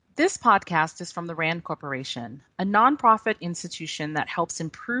This podcast is from the RAND Corporation, a nonprofit institution that helps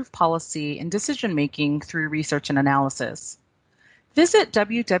improve policy and decision-making through research and analysis. Visit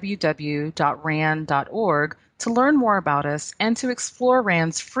www.rand.org to learn more about us and to explore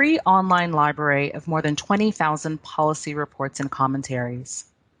RAND's free online library of more than 20,000 policy reports and commentaries.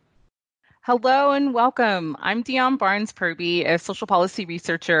 Hello and welcome. I'm Dion Barnes-Purby, a social policy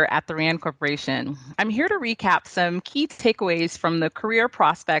researcher at the RAND Corporation. I'm here to recap some key takeaways from the Career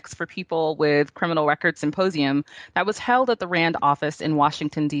Prospects for People with Criminal Record Symposium that was held at the RAND office in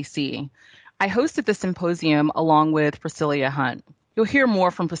Washington, D.C. I hosted the symposium along with Priscilla Hunt. You'll hear more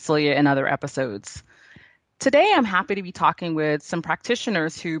from Priscilla in other episodes. Today, I'm happy to be talking with some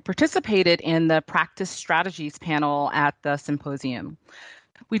practitioners who participated in the Practice Strategies panel at the symposium.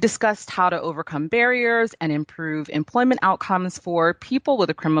 We discussed how to overcome barriers and improve employment outcomes for people with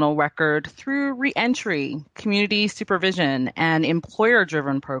a criminal record through reentry, community supervision, and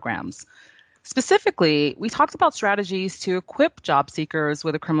employer-driven programs. Specifically, we talked about strategies to equip job seekers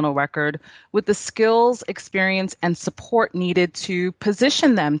with a criminal record with the skills, experience, and support needed to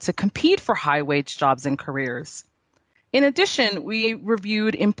position them to compete for high-wage jobs and careers. In addition, we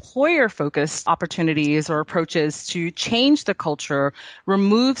reviewed employer-focused opportunities or approaches to change the culture,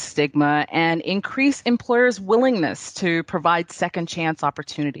 remove stigma, and increase employers' willingness to provide second chance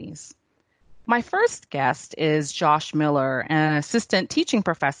opportunities. My first guest is Josh Miller, an assistant teaching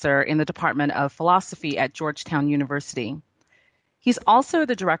professor in the Department of Philosophy at Georgetown University. He's also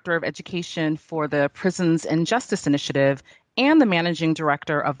the director of education for the Prisons and Justice Initiative and the managing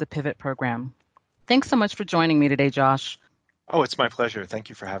director of the Pivot program. Thanks so much for joining me today, Josh. Oh, it's my pleasure. Thank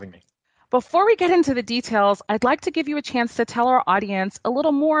you for having me. Before we get into the details, I'd like to give you a chance to tell our audience a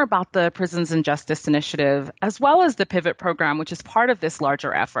little more about the Prisons and Justice Initiative, as well as the Pivot program, which is part of this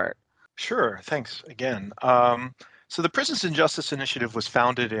larger effort. Sure. Thanks again. So the Prisons and Justice Initiative was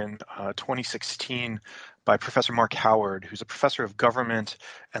founded in 2016 by Professor Mark Howard, who's a professor of government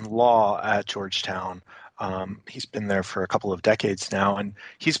and law at Georgetown. He's been there for a couple of decades now, and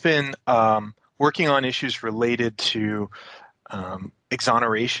he's been working on issues related to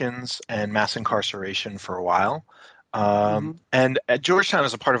exonerations and mass incarceration for a while. And at Georgetown,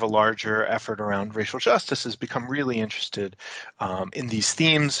 as a part of a larger effort around racial justice, has become really interested in these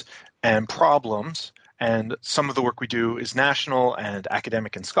themes and problems. And some of the work we do is national and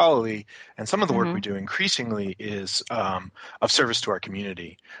academic and scholarly, and some of the work we do increasingly is of service to our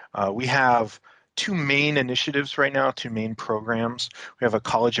community. We have two main initiatives right now, two main programs. We have a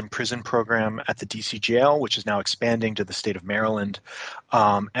college and prison program at the DC jail, which is now expanding to the state of Maryland.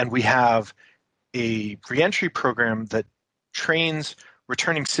 And we have a reentry program that trains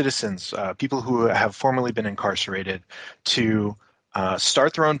returning citizens, people who have formerly been incarcerated, to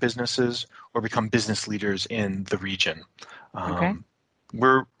start their own businesses or become business leaders in the region.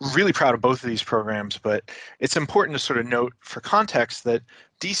 We're really proud of both of these programs, but it's important to sort of note for context that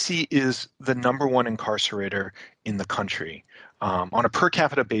DC is the number one incarcerator in the country. On a per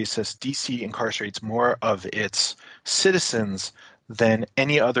capita basis, DC incarcerates more of its citizens than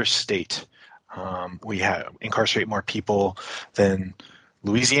any other state. We incarcerate more people than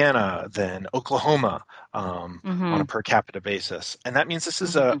Louisiana, than Oklahoma on a per capita basis. And that means this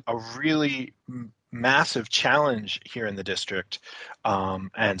is a really massive challenge here in the district.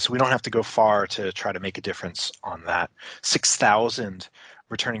 And so we don't have to go far to try to make a difference on that. 6,000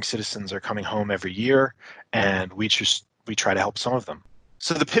 returning citizens are coming home every year, and we try to help some of them.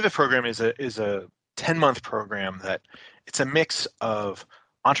 So the Pivot program is a 10-month program that it's a mix of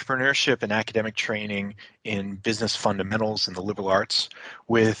entrepreneurship and academic training in business fundamentals and the liberal arts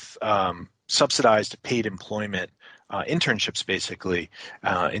with subsidized paid employment internships, basically,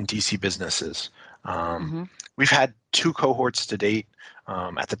 in DC businesses. We've had 2 cohorts to date.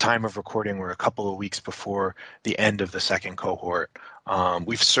 At the time of recording, we're a couple of weeks before the end of the second cohort.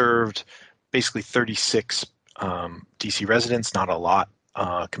 We've served basically 36 DC residents, not a lot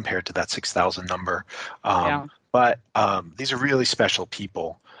compared to that 6,000 number. But these are really special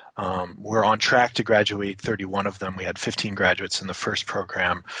people. We're on track to graduate 31 of them. We had 15 graduates in the first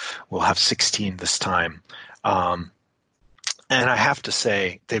program. We'll have 16 this time. And I have to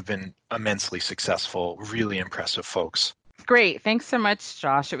say, they've been immensely successful, really impressive folks. Great. Thanks so much,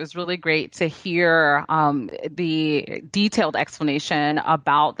 Josh. It was really great to hear the detailed explanation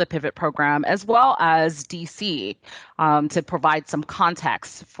about the Pivot program, as well as DC, to provide some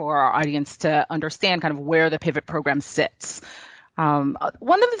context for our audience to understand kind of where the Pivot program sits. One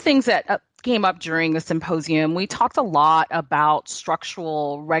of the things that came up during the symposium, we talked a lot about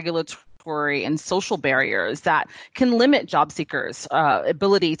structural, regulatory, and social barriers that can limit job seekers'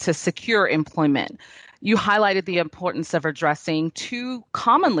 ability to secure employment. You highlighted the importance of addressing two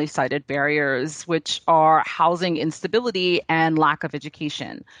commonly cited barriers, which are housing instability and lack of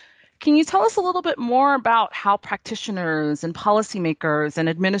education. Can you tell us a little bit more about how practitioners and policymakers and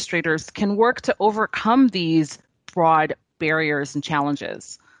administrators can work to overcome these broad barriers and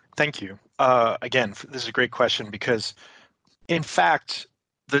challenges? Thank you. Again, this is a great question because, in fact,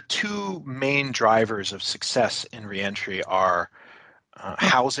 the two main drivers of success in reentry are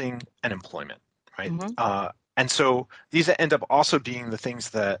housing and employment, right? Mm-hmm. And so these end up also being the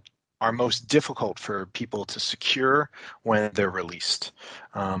things that are most difficult for people to secure when they're released.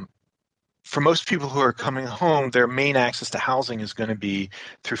 For most people who are coming home, their main access to housing is going to be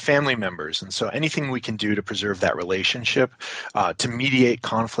through family members. And so anything we can do to preserve that relationship, to mediate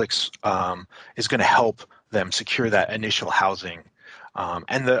conflicts, is going to help them secure that initial housing.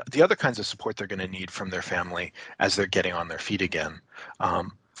 And the other kinds of support they're going to need from their family as they're getting on their feet again.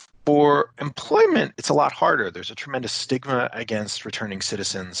 For employment, it's a lot harder. There's a tremendous stigma against returning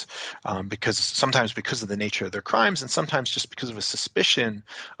citizens sometimes because of the nature of their crimes and sometimes just because of a suspicion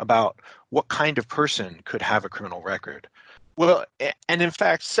about what kind of person could have a criminal record. Well, and in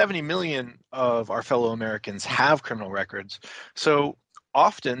fact, 70 million of our fellow Americans have criminal records. So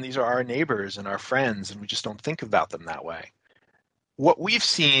often these are our neighbors and our friends, and we just don't think about them that way. What we've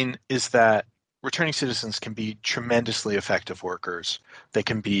seen is that returning citizens can be tremendously effective workers. They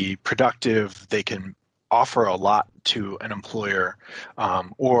can be productive. They can offer a lot to an employer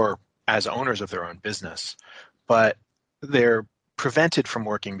or as owners of their own business. But they're prevented from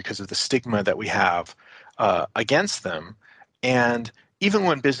working because of the stigma that we have against them. And even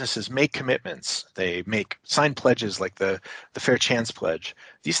when businesses make commitments, they make signed pledges like the Fair Chance Pledge.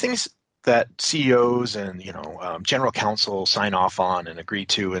 These things that CEOs and general counsel sign off on and agree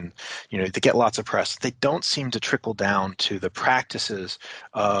to, and they get lots of press. They don't seem to trickle down to the practices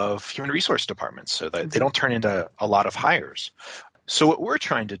of human resource departments, so that they don't turn into a lot of hires. So what we're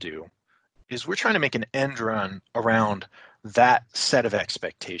trying to do is we're trying to make an end run around that set of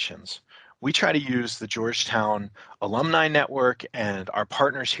expectations. We try to use the Georgetown Alumni Network and our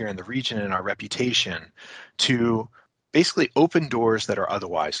partners here in the region and our reputation to basically open doors that are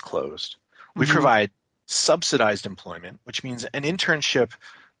otherwise closed. We provide subsidized employment, which means an internship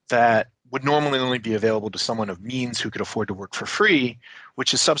that would normally only be available to someone of means who could afford to work for free,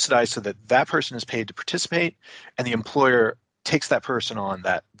 which is subsidized so that that person is paid to participate and the employer takes that person on,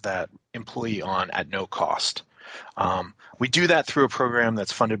 that employee on at no cost. We do that through a program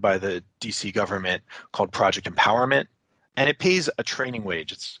that's funded by the DC government called Project Empowerment, and it pays a training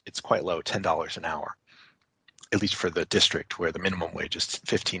wage. It's quite low, $10 an hour, at least for the district where the minimum wage is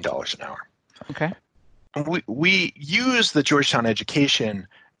 $15 an hour. Okay. We use the Georgetown education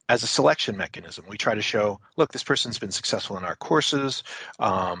as a selection mechanism. We try to show, look, this person's been successful in our courses.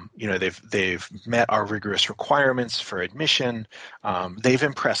 They've met our rigorous requirements for admission. They've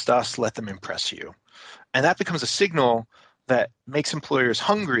impressed us. Let them impress you. And that becomes a signal that makes employers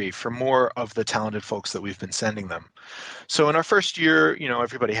hungry for more of the talented folks that we've been sending them. So in our first year,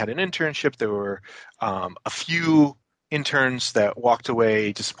 everybody had an internship. There were a few interns that walked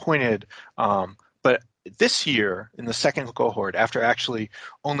away disappointed. But this year, in the second cohort, after actually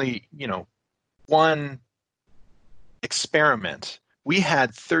only, one experiment, we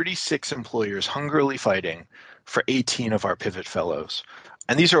had 36 employers hungrily fighting for 18 of our Pivot Fellows.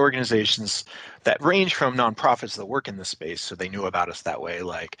 And these are organizations that range from nonprofits that work in this space, so they knew about us that way,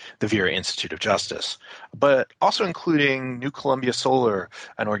 like the Vera Institute of Justice, but also including New Columbia Solar,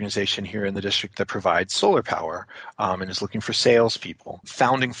 an organization here in the district that provides solar power and is looking for salespeople.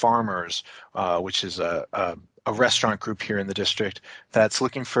 Founding Farmers, which is a restaurant group here in the district that's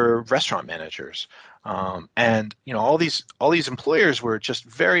looking for restaurant managers. And all these employers were just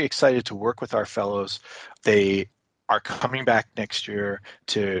very excited to work with our fellows. They are coming back next year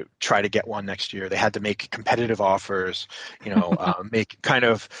to try to get one next year. They had to make competitive offers, make kind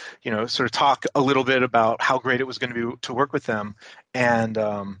of, sort of talk a little bit about how great it was going to be to work with them. And,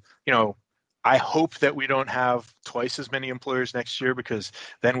 I hope that we don't have twice as many employers next year, because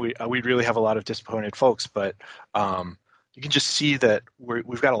then we'd really have a lot of disappointed folks. But you can just see that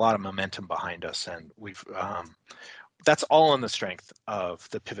we've got a lot of momentum behind us, and that's all on the strength of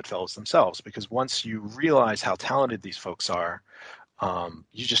the Pivot Fellows themselves, because once you realize how talented these folks are,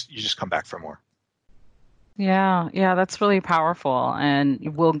 you just come back for more. Yeah, that's really powerful.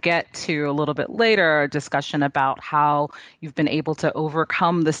 And we'll get to a little bit later a discussion about how you've been able to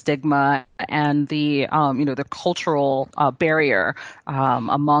overcome the stigma and the cultural barrier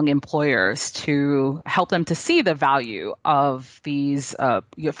among employers to help them to see the value of these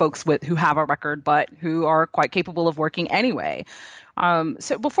folks who have a record but who are quite capable of working anyway.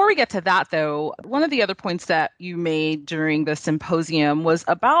 So before we get to that, though, one of the other points that you made during the symposium was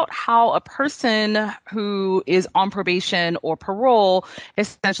about how a person who is on probation or parole,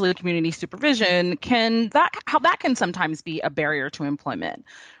 essentially community supervision, how that can sometimes be a barrier to employment.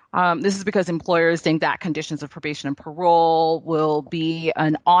 This is because employers think that conditions of probation and parole will be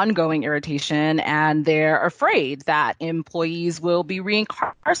an ongoing irritation, and they're afraid that employees will be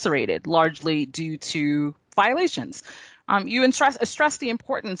reincarcerated, largely due to violations. You stress the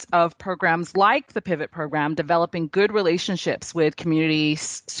importance of programs like the Pivot program, developing good relationships with community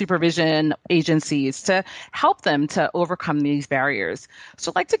supervision agencies to help them to overcome these barriers. So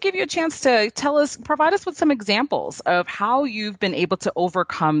I'd like to give you a chance to provide us with some examples of how you've been able to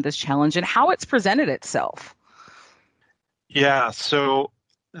overcome this challenge and how it's presented itself. Yeah, so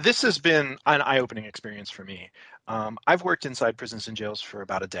this has been an eye-opening experience for me. I've worked inside prisons and jails for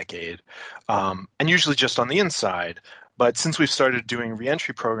about a decade, and usually just on the inside. But since we've started doing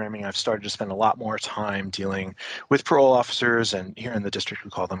reentry programming, I've started to spend a lot more time dealing with parole officers, and here in the district we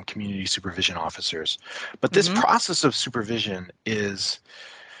call them community supervision officers. But this process of supervision is,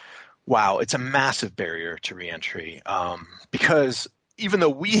 wow, it's a massive barrier to reentry, because even though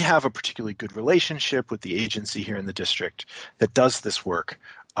we have a particularly good relationship with the agency here in the district that does this work,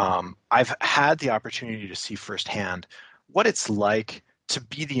 I've had the opportunity to see firsthand what it's like to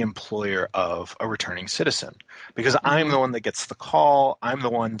be the employer of a returning citizen, because I'm the one that gets the call. I'm the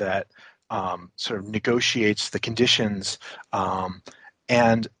one that sort of negotiates the conditions,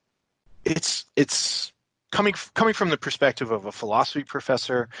 and it's coming from the perspective of a philosophy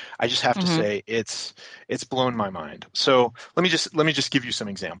professor. I just have to say it's blown my mind. So let me just give you some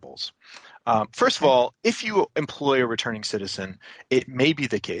examples. First of all, if you employ a returning citizen, it may be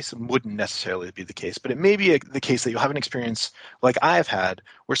the case, it wouldn't necessarily be the case, but it may be the case that you'll have an experience like I've had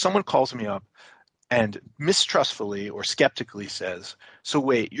where someone calls me up and mistrustfully or skeptically says, "So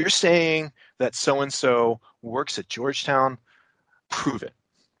wait, you're saying that so-and-so works at Georgetown? Prove it."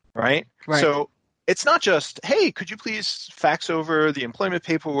 Right? So it's not just, "Hey, could you please fax over the employment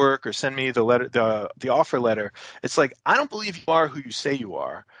paperwork or send me the letter, the offer letter?" It's like, "I don't believe you are who you say you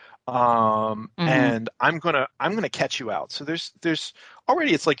are. And I'm gonna catch you out." So there's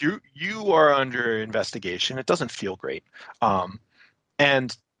already, it's like you are under investigation. It doesn't feel great,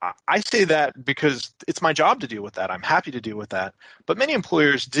 and I say that because it's my job to deal with that. I'm happy to deal with that, but many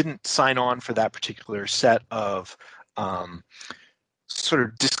employers didn't sign on for that particular set of sort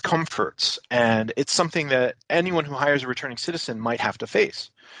of discomforts, and it's something that anyone who hires a returning citizen might have to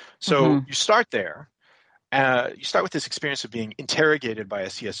face. So you start there. You start with this experience of being interrogated by a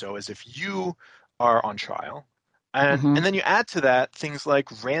CSO as if you are on trial. And then you add to that things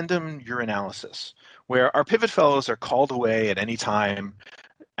like random urinalysis, where our pivot fellows are called away at any time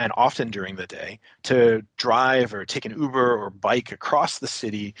and often during the day to drive or take an Uber or bike across the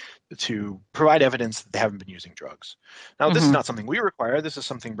city to provide evidence that they haven't been using drugs. Now, this is not something we require. This is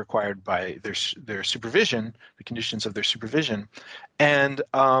something required by their supervision, the conditions of their supervision. And,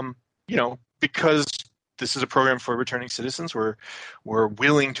 because this is a program for returning citizens, we're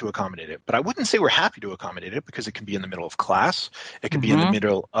willing to accommodate it. But I wouldn't say we're happy to accommodate it, because it can be in the middle of class. It can be in the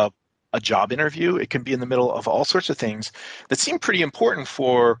middle of a job interview. It can be in the middle of all sorts of things that seem pretty important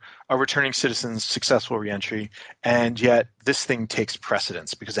for a returning citizen's successful reentry. And yet this thing takes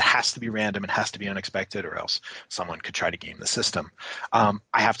precedence because it has to be random. It has to be unexpected, or else someone could try to game the system. I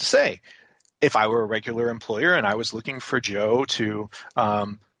have to say, if I were a regular employer and I was looking for Joe to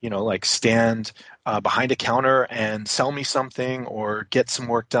stand behind a counter and sell me something or get some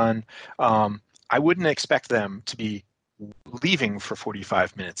work done, I wouldn't expect them to be leaving for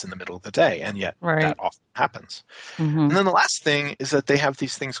 45 minutes in the middle of the day, and yet that often happens. And then the last thing is that they have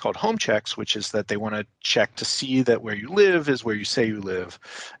these things called home checks, which is that they want to check to see that where you live is where you say you live.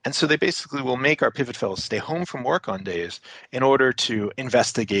 And so they basically will make our pivot fellows stay home from work on days in order to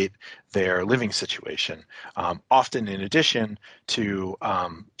investigate their living situation, often in addition to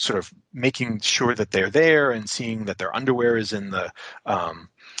sort of making sure that they're there and seeing that their underwear is in the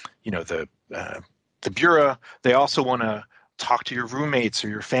bureau. They also want to talk to your roommates or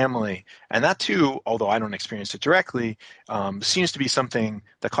your family. And that too, although I don't experience it directly, seems to be something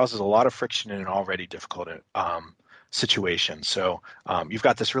that causes a lot of friction in an already difficult situation. So you've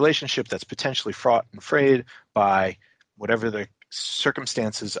got this relationship that's potentially fraught and frayed by whatever the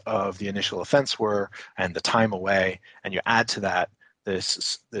circumstances of the initial offense were and the time away, and you add to that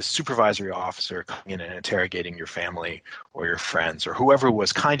this supervisory officer coming in and interrogating your family or your friends or whoever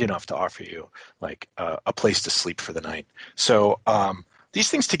was kind enough to offer you like a place to sleep for the night. So these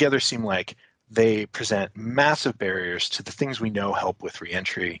things together seem like they present massive barriers to the things we know help with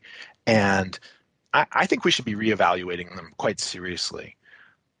reentry, and I think we should be reevaluating them quite seriously.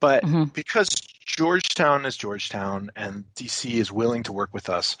 But Mhm. because Georgetown is Georgetown and DC is willing to work with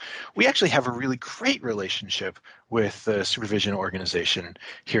us, we actually have a really great relationship with the supervision organization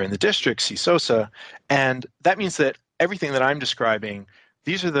here in the district, CSOSA. And that means that everything that I'm describing,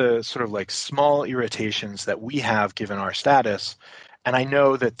 these are the sort of like small irritations that we have given our status. And I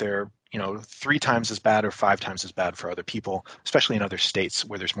know that they're 3 times as bad or 5 times as bad for other people, especially in other states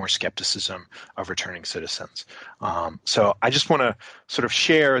where there's more skepticism of returning citizens. So I just want to sort of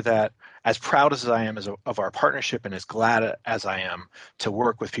share that as proud as I am of our partnership and as glad as I am to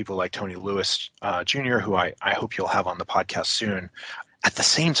work with people like Tony Lewis Jr., who I hope you'll have on the podcast soon, at the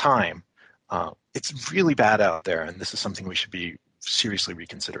same time, it's really bad out there, and this is something we should be seriously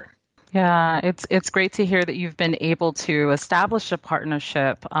reconsidering. Yeah, it's great to hear that you've been able to establish a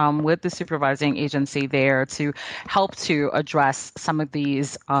partnership with the supervising agency there to help to address some of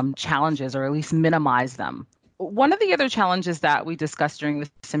these challenges or at least minimize them. One of the other challenges that we discussed during the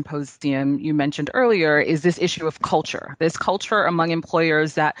symposium you mentioned earlier is this issue of culture. This culture among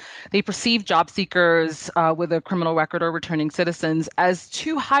employers that they perceive job seekers with a criminal record or returning citizens as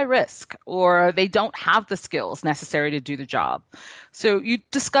too high risk, or they don't have the skills necessary to do the job. So you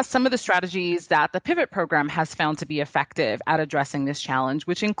discussed some of the strategies that the Pivot program has found to be effective at addressing this challenge,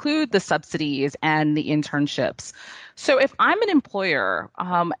 which include the subsidies and the internships. So if I'm an employer,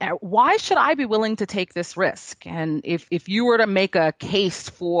 why should I be willing to take this risk? And if you were to make a case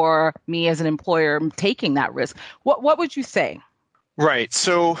for me as an employer taking that risk, what would you say? Right.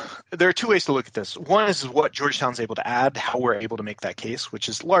 So there are 2 ways to look at this. One is what Georgetown's able to add, how we're able to make that case, which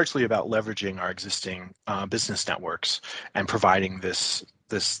is largely about leveraging our existing business networks and providing this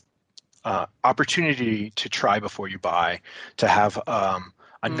opportunity to try before you buy, to have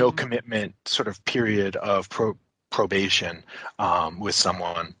a no commitment sort of period of probation with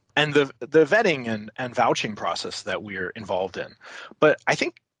someone, and the vetting and vouching process that we're involved in. But I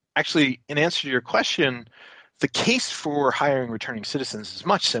think actually, in answer to your question, the case for hiring returning citizens is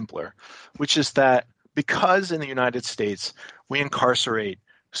much simpler, which is that because in the United States we incarcerate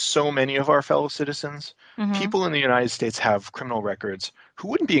so many of our fellow citizens, Mm-hmm. people in the United States have criminal records who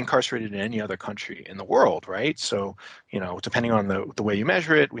wouldn't be incarcerated in any other country in the world, right? So, depending on the way you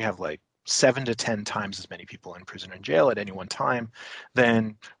measure it, we have like 7 to 10 times as many people in prison and jail at any one time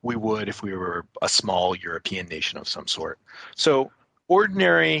than we would if we were a small European nation of some sort. So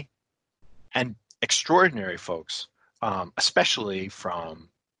ordinary and extraordinary folks, especially from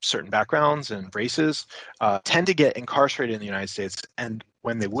certain backgrounds and races, tend to get incarcerated in the United States and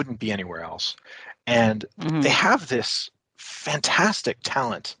when they wouldn't be anywhere else. And they Mm-hmm. have this fantastic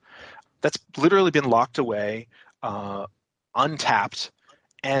talent that's literally been locked away, untapped,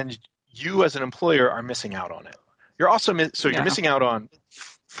 and you as an employer are missing out on it. You're Yeah. missing out on,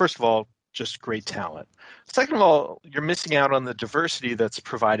 first of all, just great talent. Second of all, you're missing out on the diversity that's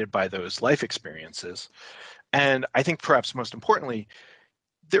provided by those life experiences. And I think perhaps most importantly,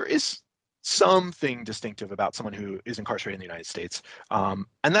 there is something distinctive about someone who is incarcerated in the United States. And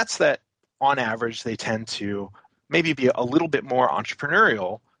that's that on average, they tend to maybe be a little bit more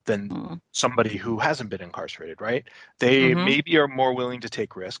entrepreneurial than somebody who hasn't been incarcerated, right? They Mm-hmm. maybe are more willing to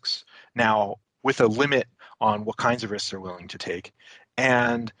take risks now with a limit on what kinds of risks they're willing to take.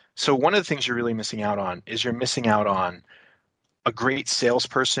 And so one of the things you're really missing out on is you're missing out on a great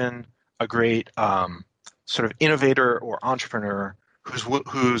salesperson, a great sort of innovator or entrepreneur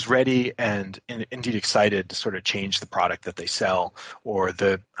who's ready and indeed excited to sort of change the product that they sell or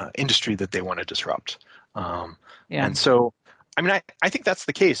the industry that they want to disrupt. Yeah. And so, I mean, I think that's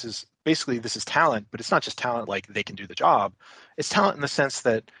the case. Is basically this is talent, but it's not just talent like they can do the job. It's talent in the sense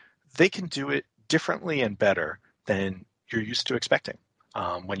that they can do it differently and better than you're used to expecting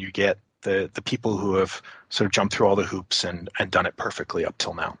when you get the people who have sort of jumped through all the hoops and done it perfectly up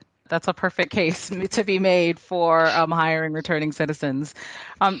till now. That's a perfect case to be made for hiring returning citizens.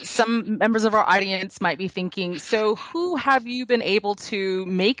 Some members of our audience might be thinking, so who have you been able to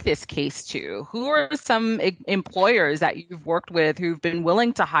make this case to? Who are some employers that you've worked with who've been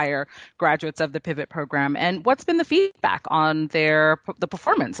willing to hire graduates of the Pivot program? And what's been the feedback on the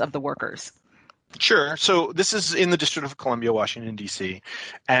performance of the workers? Sure. So this is in the District of Columbia, Washington, D.C.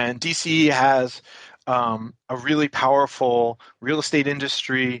 And D.C. has a really powerful real estate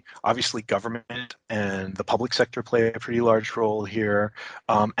industry. Obviously, government and the public sector play a pretty large role here.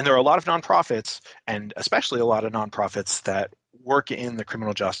 And there are a lot of nonprofits, and especially a lot of nonprofits that work in the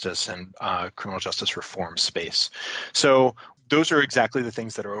criminal justice and criminal justice reform space. So those are exactly the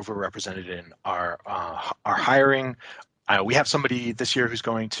things that are overrepresented in our hiring. We have somebody this year who's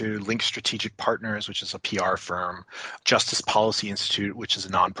going to Link Strategic Partners, which is a PR firm, Justice Policy Institute, which is a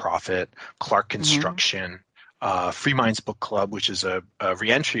nonprofit, Clark Construction, Free Minds Book Club, which is a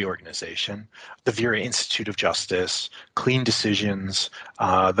reentry organization, the Vera Institute of Justice, Clean Decisions,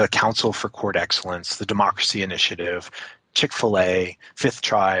 the Council for Court Excellence, the Democracy Initiative, Chick-fil-A, Fifth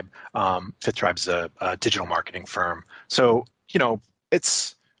Tribe. Fifth Tribe is a digital marketing firm. So,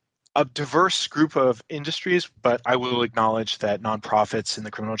 it's a diverse group of industries, but I will acknowledge that nonprofits in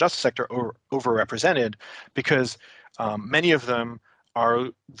the criminal justice sector are overrepresented because many of them are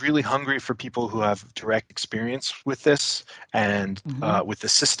really hungry for people who have direct experience with this and with the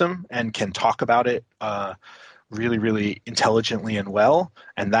system and can talk about it really, really intelligently and well,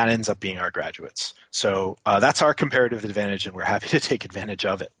 and that ends up being our graduates. So that's our comparative advantage, and we're happy to take advantage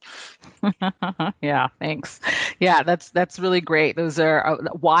of it. Yeah, thanks. Yeah, that's really great. Those are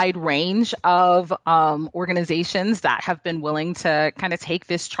a wide range of organizations that have been willing to kind of take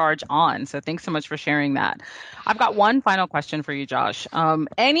this charge on. So thanks so much for sharing that. I've got one final question for you, Josh.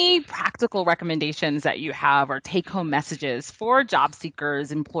 Any practical recommendations that you have or take-home messages for job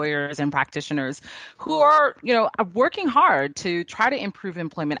seekers, employers, and practitioners who are, working hard to try to improve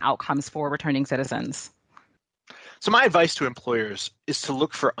employment outcomes for returning citizens? So my advice to employers is to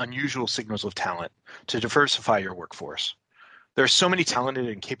look for unusual signals of talent to diversify your workforce. There are so many talented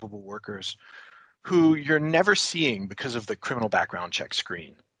and capable workers who you're never seeing because of the criminal background check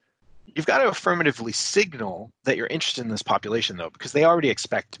screen. You've got to affirmatively signal that you're interested in this population, though, because they already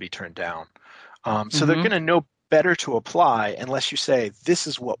expect to be turned down. So they're going to know better to apply unless you say, this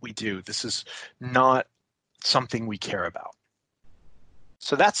is what we do. This is not something we care about.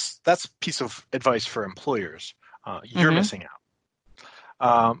 So that's a piece of advice for employers. You're missing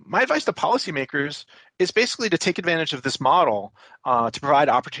out. My advice to policymakers is basically to take advantage of this model to provide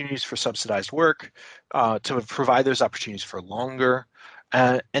opportunities for subsidized work, to provide those opportunities for longer,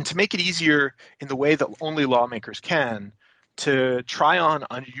 and to make it easier in the way that only lawmakers can to try on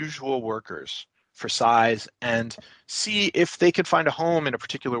unusual workers for size and see if they could find a home in a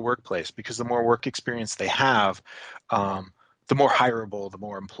particular workplace, because the more work experience they have, the more hireable, the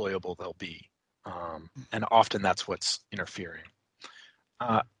more employable they'll be. And often that's what's interfering.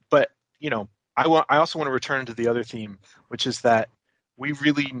 But I also want to return to the other theme, which is that we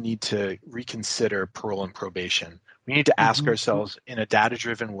really need to reconsider parole and probation. We need to ask ourselves in a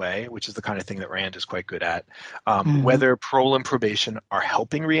data-driven way, which is the kind of thing that Rand is quite good at, whether parole and probation are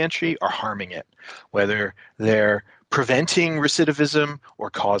helping reentry or harming it, whether they're preventing recidivism or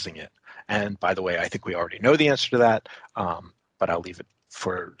causing it. And by the way, I think we already know the answer to that, but I'll leave it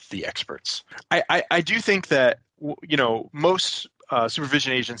for the experts. I do think that most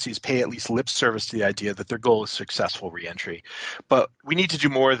supervision agencies pay at least lip service to the idea that their goal is successful reentry, but we need to do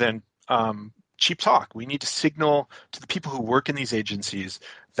more than cheap talk. We need to signal to the people who work in these agencies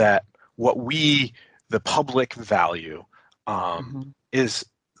that what we, the public, value is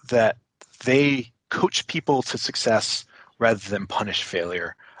that they coach people to success rather than punish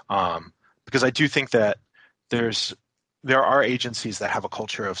failure. Because I do think that there are agencies that have a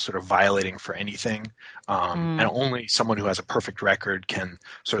culture of sort of violating for anything, and only someone who has a perfect record can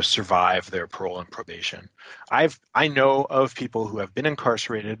sort of survive their parole and probation. I know of people who have been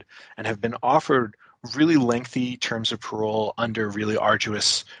incarcerated and have been offered really lengthy terms of parole under really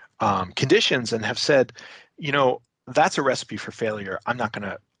arduous conditions and have said, that's a recipe for failure. I'm not going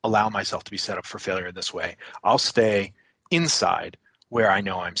to allow myself to be set up for failure in this way. I'll stay inside where I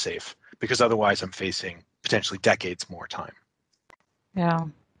know I'm safe, because otherwise I'm facing potentially decades more time. Yeah.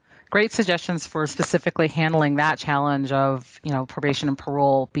 Great suggestions for specifically handling that challenge of, probation and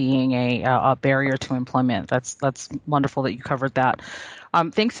parole being a barrier to employment. That's wonderful that you covered that.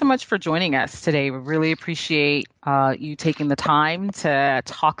 Thanks so much for joining us today. We really appreciate you taking the time to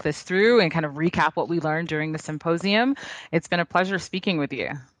talk this through and kind of recap what we learned during the symposium. It's been a pleasure speaking with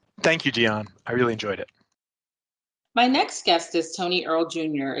you. Thank you, Dion. I really enjoyed it. My next guest is Tony Earl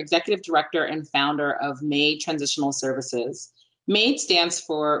Jr., Executive Director and founder of MADE Transitional Services. MADE stands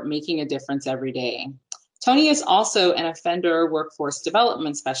for Making a Difference Every Day. Tony is also an offender workforce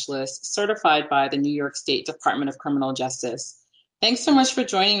development specialist certified by the New York State Department of Criminal Justice. Thanks so much for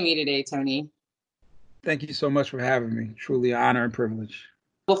joining me today, Tony. Thank you so much for having me. Truly an honor and privilege.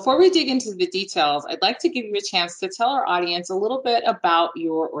 Before we dig into the details, I'd like to give you a chance to tell our audience a little bit about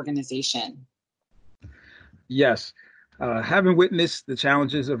your organization. Yes. Having witnessed the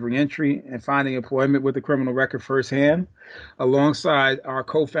challenges of reentry and finding employment with a criminal record firsthand, alongside our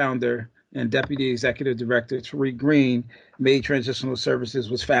co-founder and Deputy Executive Director, Tariq Green, MADE Transitional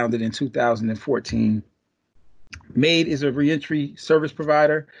Services was founded in 2014. MADE is a reentry service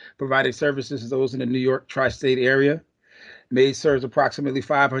provider, providing services to those in the New York tri-state area. MAID serves approximately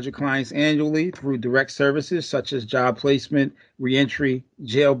 500 clients annually through direct services such as job placement, reentry,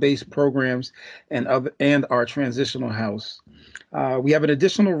 jail-based programs, and our transitional house. We have an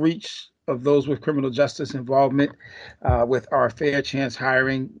additional reach of those with criminal justice involvement with our Fair Chance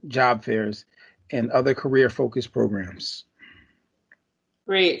Hiring, job fairs, and other career-focused programs.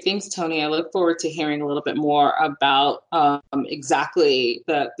 Great. Thanks, Tony. I look forward to hearing a little bit more about exactly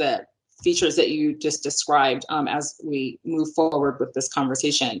the features that you just described as we move forward with this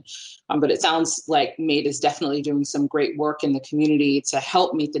conversation. But it sounds like MAID is definitely doing some great work in the community to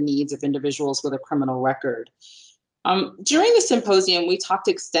help meet the needs of individuals with a criminal record. During the symposium, we talked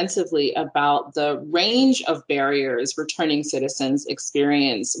extensively about the range of barriers returning citizens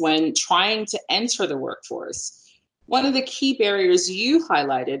experience when trying to enter the workforce. One of the key barriers you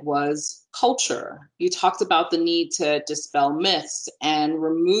highlighted was culture. You talked about the need to dispel myths and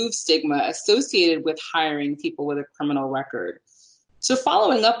remove stigma associated with hiring people with a criminal record. So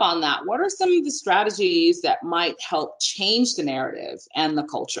following up on that, what are some of the strategies that might help change the narrative and the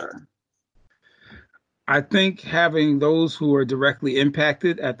culture? I think having those who are directly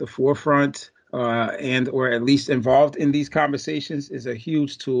impacted at the forefront and or at least involved in these conversations is a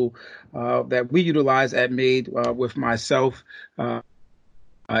huge tool that we utilize at MAID with myself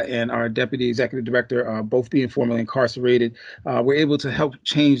and our deputy executive director, both being formerly incarcerated. We're able to help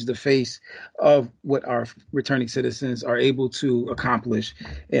change the face of what our returning citizens are able to accomplish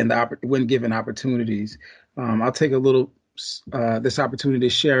and when given opportunities. I'll take a little this opportunity to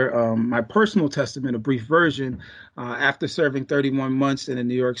share my personal testament, a brief version. After serving 31 months in the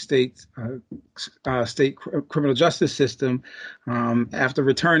New York State criminal justice system, after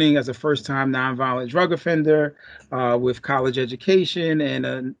returning as a first-time nonviolent drug offender with college education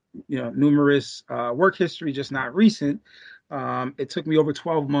and numerous work history, just not recent. It took me over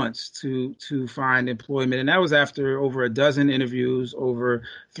 12 months to find employment. And that was after over a dozen interviews, over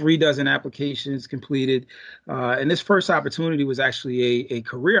 36 applications completed. And this first opportunity was actually a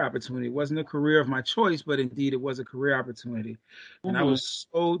career opportunity. It wasn't a career of my choice, but indeed it was a career opportunity. Mm-hmm. And I was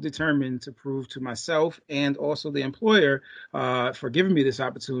so determined to prove to myself and also the employer for giving me this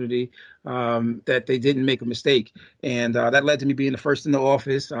opportunity that they didn't make a mistake. And that led to me being the first in the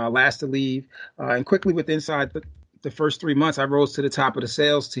office, last to leave, and quickly inside the first 3 months, I rose to the top of the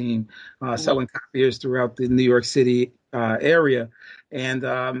sales team, selling copiers throughout the New York City area.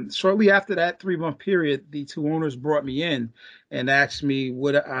 And shortly after that 3-month period, the two owners brought me in and asked me,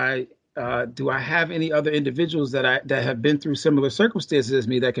 do I have any other individuals that have been through similar circumstances as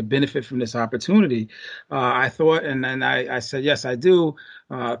me that could benefit from this opportunity? I thought, and I said, yes, I do.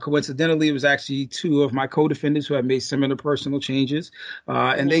 Coincidentally, it was actually two of my co-defendants who had made similar personal changes,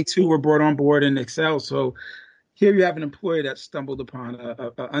 and they too were brought on board in Excel. So here you have an employer that stumbled upon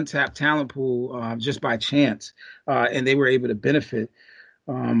an untapped talent pool just by chance, and they were able to benefit.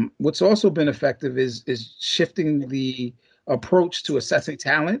 What's also been effective is shifting the approach to assessing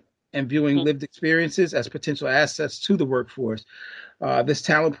talent and viewing lived experiences as potential assets to the workforce. This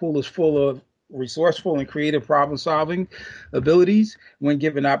talent pool is full of resourceful and creative problem-solving abilities when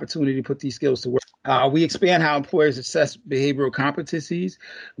given opportunity to put these skills to work. We expand how employers assess behavioral competencies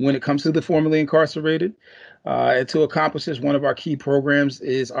when it comes to the formerly incarcerated. And to accomplish this, one of our key programs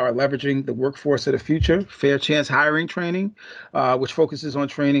is our Leveraging the Workforce of the Future, Fair Chance Hiring Training, which focuses on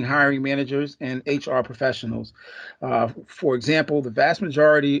training hiring managers and HR professionals. For example, the vast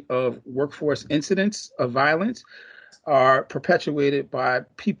majority of workforce incidents of violence are perpetuated by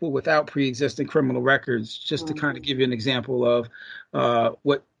people without pre-existing criminal records, just to kind of give you an example of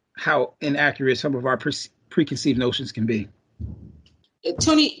how inaccurate some of our preconceived notions can be.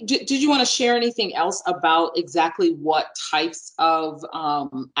 Tony, did you want to share anything else about exactly what types of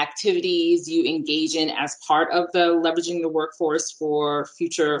activities you engage in as part of the Leveraging the Workforce for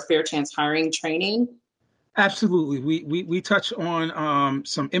Future Fair Chance Hiring training? Absolutely. We touch on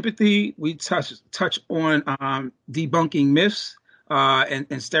some empathy. We touch on debunking myths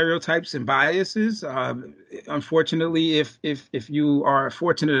and stereotypes and biases. Unfortunately, if you are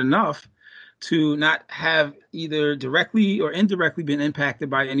fortunate enough to not have either directly or indirectly been impacted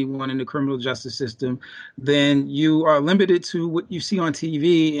by anyone in the criminal justice system, then you are limited to what you see on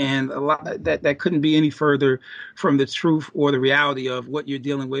TV, and a lot that couldn't be any further from the truth or the reality of what you're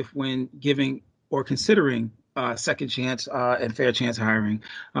dealing with when giving or considering second chance and fair chance hiring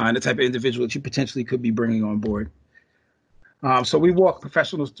and the type of individual that you potentially could be bringing on board. So we walk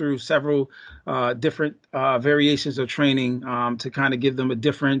professionals through several different variations of training to kind of give them a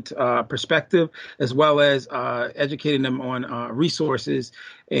different perspective, as well as educating them on resources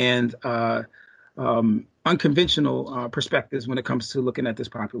and unconventional perspectives when it comes to looking at this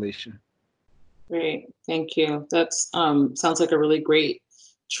population. Great. Thank you. That's sounds like a really great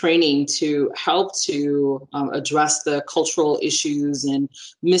training to help to address the cultural issues and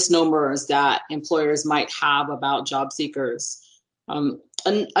misnomers that employers might have about job seekers.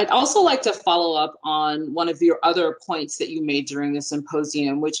 And I'd also like to follow up on one of your other points that you made during the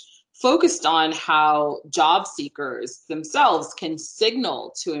symposium, which focused on how job seekers themselves can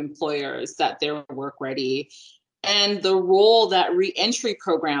signal to employers that they're work ready, and the role that reentry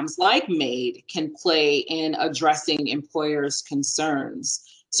programs like MAID can play in addressing employers' concerns.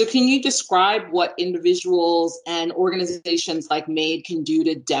 So can you describe what individuals and organizations like MAID can do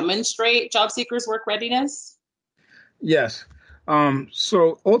to demonstrate job seekers' work readiness? Yes.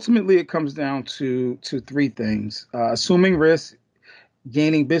 So ultimately, it comes down to three things: assuming risk,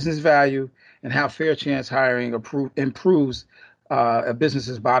 gaining business value, and how fair chance hiring improves a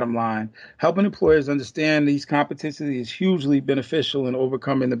business's bottom line. Helping employers understand these competencies is hugely beneficial in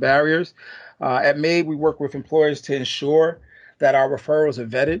overcoming the barriers. At MAID, we work with employers to ensure that our referrals are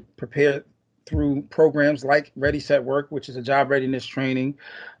vetted, prepared through programs like Ready, Set, Work, which is a job readiness training.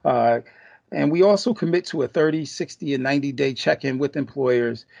 And we also commit to a 30, 60, and 90-day check-in with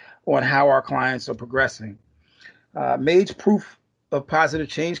employers on how our clients are progressing. MAID's proof of positive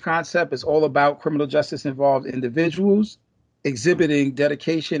change concept is all about criminal justice involved individuals exhibiting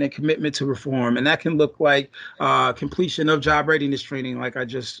dedication and commitment to reform. And that can look like completion of job readiness training, like I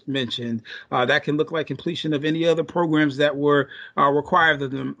just mentioned. That can look like completion of any other programs that were required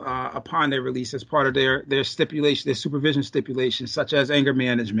of them upon their release as part of their stipulation, their supervision stipulations, such as anger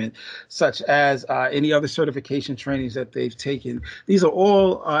management, such as any other certification trainings that they've taken. These are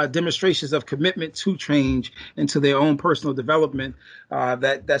all demonstrations of commitment to change and to their own personal development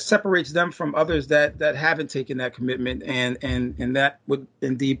that separates them from others that haven't taken that commitment, and that would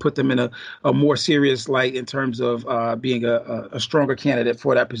indeed put them in a more serious light in terms of being a stronger candidate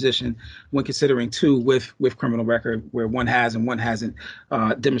for that position when considering two with criminal record where one has and one hasn't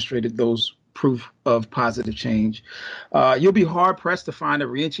demonstrated those proof of positive change. You'll be hard pressed to find a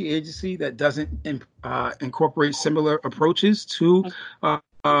reentry agency that doesn't incorporate similar approaches to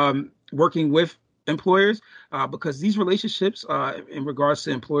working with employers, because these relationships in regards to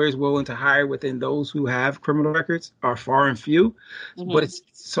employers willing to hire within those who have criminal records are far and few. Mm-hmm. But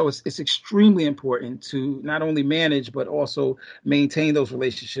it's extremely important to not only manage but also maintain those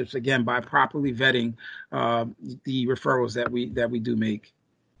relationships, again, by properly vetting the referrals that we do make.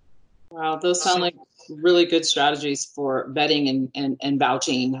 Wow, those sound like really good strategies for vetting and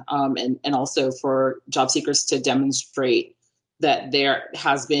vouching, and also for job seekers to demonstrate that there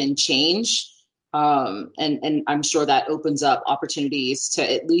has been change. And I'm sure that opens up opportunities to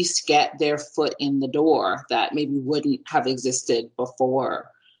at least get their foot in the door that maybe wouldn't have existed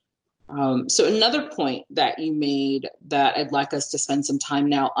before. So another point that you made that I'd like us to spend some time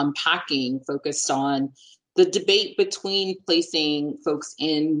now unpacking focused on the debate between placing folks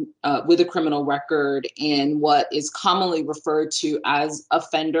in with a criminal record in what is commonly referred to as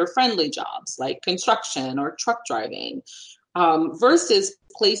offender-friendly jobs like construction or truck driving, versus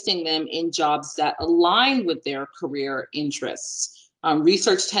placing them in jobs that align with their career interests.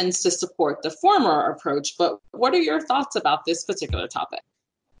 Research tends to support the former approach, but what are your thoughts about this particular topic?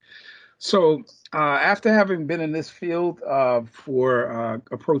 So after having been in this field for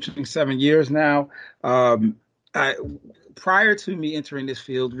approaching 7 years now, prior to me entering this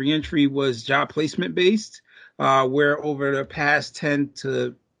field, reentry was job placement based, where over the past 10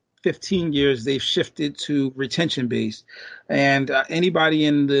 to 15 years, they've shifted to retention based. And anybody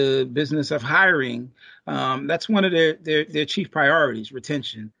in the business of hiring, that's one of their chief priorities,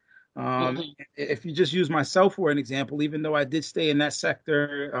 retention. If you just use myself for an example, even though I did stay in that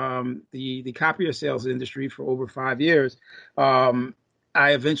sector, the copier sales industry for over 5 years, I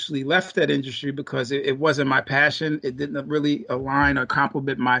eventually left that industry because it wasn't my passion. It didn't really align or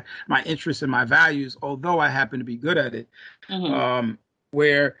complement my interests and my values, although I happen to be good at it. Mm-hmm.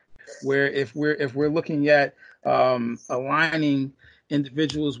 Where if we're looking at aligning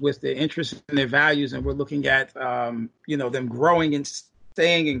individuals with their interests and their values, and we're looking at them growing and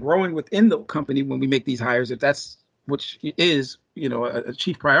staying and growing within the company when we make these hires, if that's which is a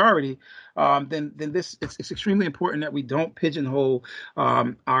chief priority, then it's extremely important that we don't pigeonhole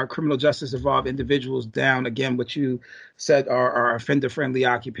our criminal justice involved individuals down, again, what you said are offender friendly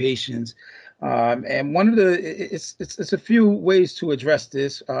occupations. And one of it's a few ways to address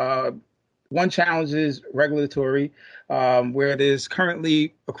this. one challenge is regulatory, where there's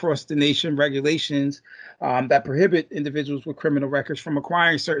currently across the nation regulations that prohibit individuals with criminal records from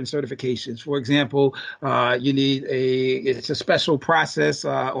acquiring certain certifications. For example, it's a special process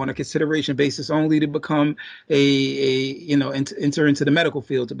on a consideration basis only to become enter into the medical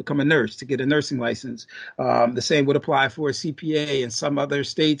field, to become a nurse, to get a nursing license. The same would apply for a CPA, and some other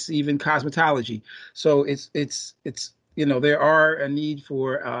states, even cosmetology. So it's there are a need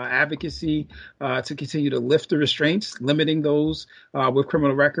for advocacy to continue to lift the restraints, limiting those with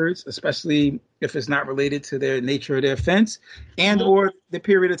criminal records, especially if it's not related to their nature of their offense and or the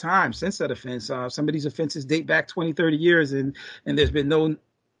period of time since that offense. Some of these offenses date back 20, 30 years, and there's been no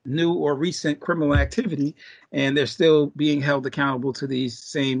new or recent criminal activity, and they're still being held accountable to these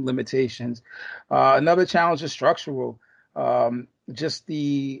same limitations. Another challenge is structural. Just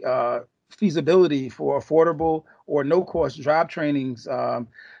the feasibility for affordable or no-cost job trainings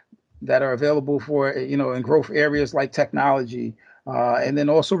that are available for, in growth areas like technology, and then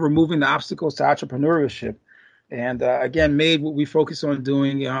also removing the obstacles to entrepreneurship. And again, MADE, what we focus on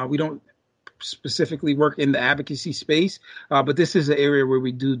doing, we don't specifically work in the advocacy space, but this is an area where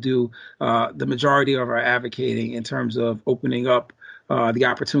we do the majority of our advocating in terms of opening up the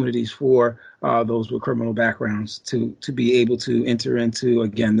opportunities for those with criminal backgrounds to be able to enter into,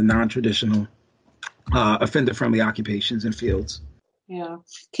 again, the non-traditional offender-friendly occupations and fields. Yeah.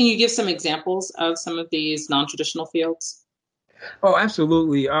 Can you give some examples of some of these non-traditional fields? Oh,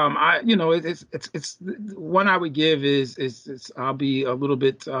 absolutely. It's one I would give is I'll be a little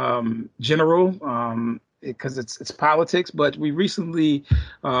bit general, because it's politics, but we recently,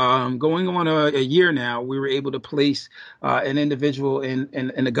 going on a year now, we were able to place an individual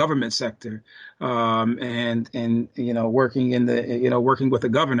in the government sector, and working working with the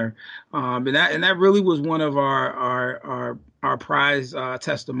governor, and that really was one of our prize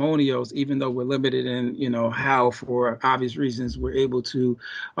testimonials, even though we're limited in how, for obvious reasons, we're able to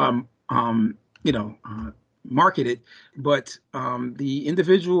market it, but the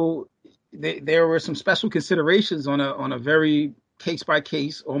individual. There were some special considerations on a very case by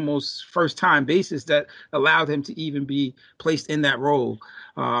case, almost first time basis that allowed him to even be placed in that role.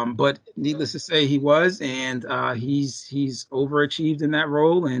 But needless to say, he was, and he's overachieved in that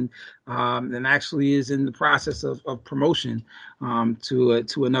role, and actually is in the process of promotion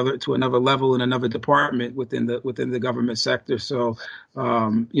to another level in another department within the government sector. So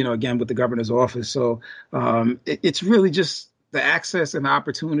again, with the governor's office. So it's really just the access and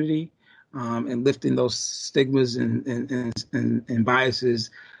opportunity. And lifting those stigmas and biases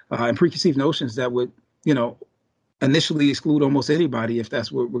and preconceived notions that would, initially exclude almost anybody if that's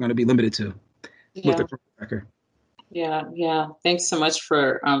what we're going to be limited to with the criminal record. Yeah. Thanks so much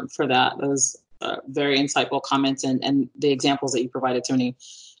for that. Those very insightful comments and the examples that you provided, Tony.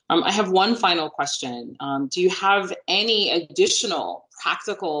 I have one final question. Do you have any additional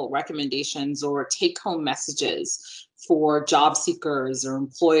practical recommendations or take-home messages for job seekers or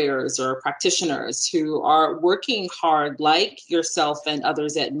employers or practitioners who are working hard, like yourself and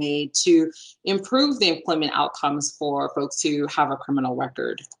others at MADE, to improve the employment outcomes for folks who have a criminal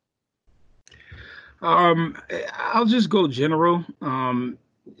record? I'll just go general.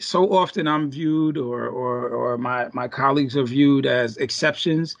 So often I'm viewed or my colleagues are viewed as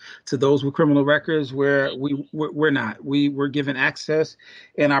exceptions to those with criminal records, where we're not. We're given access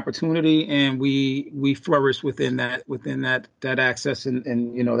and opportunity, and we flourish within that access and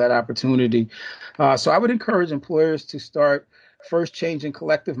that opportunity. So I would encourage employers to start first changing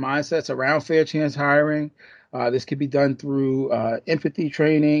collective mindsets around fair chance hiring. This could be done through empathy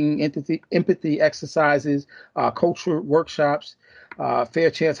training, empathy exercises, culture workshops, fair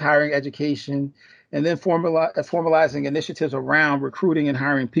chance hiring education, and then formalizing initiatives around recruiting and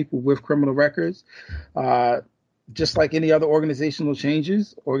hiring people with criminal records. Just like any other organizational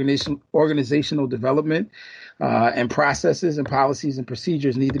changes, organizational development and processes and policies and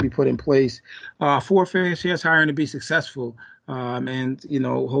procedures need to be put in place for fair chance hiring to be successful. And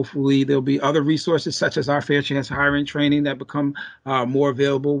hopefully there'll be other resources such as our fair chance hiring training that become more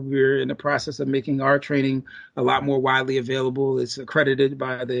available. We're in the process of making our training a lot more widely available. It's accredited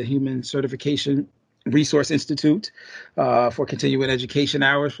by the Human Certification Resource Institute for continuing education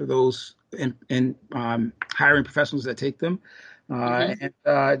hours for those in hiring professionals that take them, and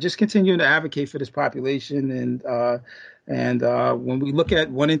just continuing to advocate for this population. And when we look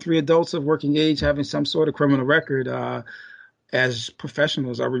at 1 in 3 adults of working age having some sort of criminal record, as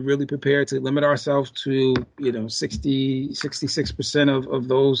professionals, are we really prepared to limit ourselves to 66% of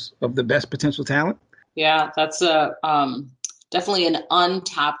those of the best potential talent? Yeah, that's definitely an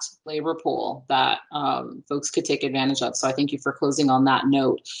untapped labor pool that folks could take advantage of. So I thank you for closing on that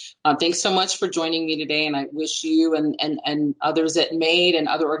note. Thanks so much for joining me today. And I wish you and others at MAID and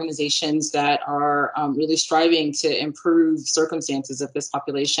other organizations that are really striving to improve circumstances of this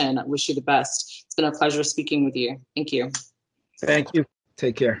population. I wish you the best. It's been a pleasure speaking with you. Thank you. Thank you.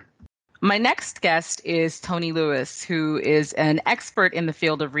 Take care. My next guest is Tony Lewis, who is an expert in the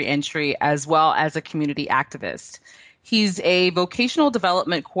field of reentry as well as a community activist. He's a vocational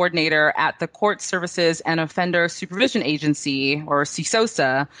development coordinator at the Court Services and Offender Supervision Agency, or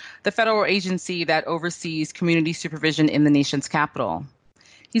CSOSA, the federal agency that oversees community supervision in the nation's capital.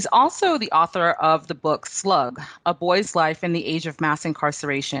 He's also the author of the book Slug, A Boy's Life in the Age of Mass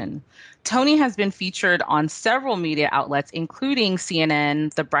Incarceration. Tony has been featured on several media outlets, including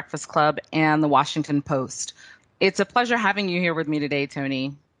CNN, The Breakfast Club, and The Washington Post. It's a pleasure having you here with me today,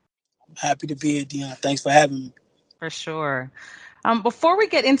 Tony. I'm happy to be here, Deanna. Thanks for having me. For sure. Before we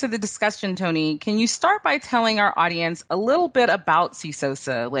get into the discussion, Tony, can you start by telling our audience a little bit about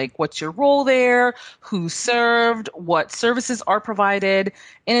CSOSA? Like, what's your role there, who served, what services are provided?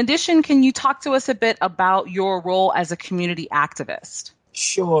 In addition, can you talk to us a bit about your role as a community activist?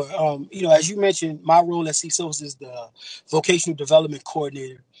 Sure. As you mentioned, my role at CSOSA is the vocational development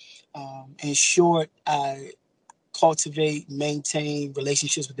coordinator. In short, I cultivate, maintain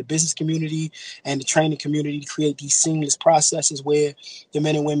relationships with the business community and the training community to create these seamless processes where the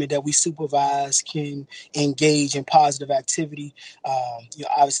men and women that we supervise can engage in positive activity.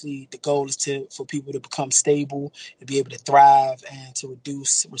 Obviously, the goal is for people to become stable, to be able to thrive, and to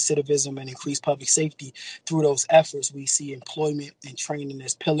reduce recidivism and increase public safety. Through those efforts, we see employment and training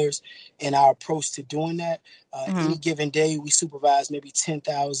as pillars in our approach to doing that. Any given day, we supervise maybe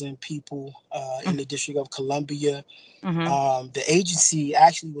 10,000 people in the District of Columbia. The agency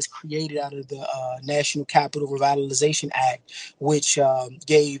actually was created out of the National Capital Revitalization Act, which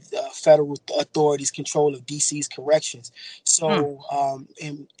gave federal authorities control of DC's corrections. So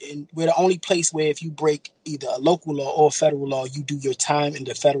and we're the only place where if you break either a local law or federal law, you do your time in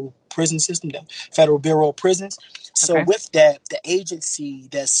the federal prison system, the Federal Bureau of Prisons. So with that, the agency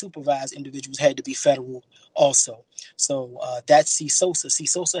that supervised individuals had to be federal also. So that's CSOSA.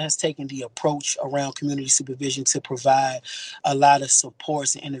 CSOSA has taken the approach around community supervision to provide a lot of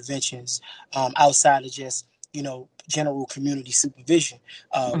supports and interventions outside of just, general community supervision.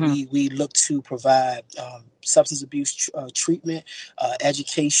 We look to provide substance abuse treatment,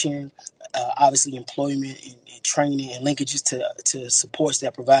 education, obviously employment and training and linkages to supports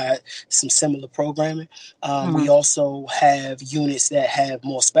that provide some similar programming. We also have units that have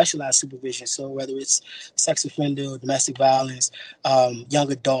more specialized supervision. So whether it's sex offender or domestic violence,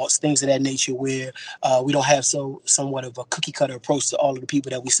 young adults, things of that nature, where we don't have somewhat of a cookie cutter approach to all of the people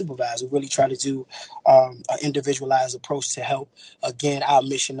that we supervise. We really try to do an individualized approach to help, again, our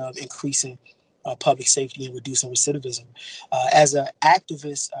mission of increasing public safety and reducing recidivism. As an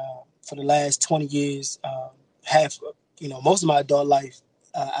activist for the last 20 years, most of my adult life,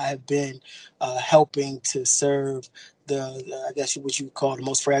 I have been helping to serve I guess what you would call the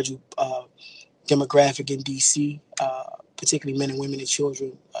most fragile demographic in DC, particularly men and women and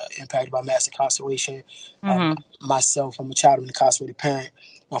children impacted by mass incarceration. Myself, I'm a child of an incarcerated parent.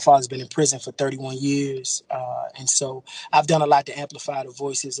 My father's been in prison for 31 years. And so I've done a lot to amplify the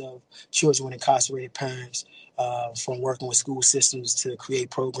voices of children with incarcerated parents, from working with school systems to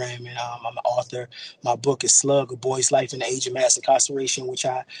create programming. I'm an author. My book is Slug, A Boy's Life in the Age of Mass Incarceration, which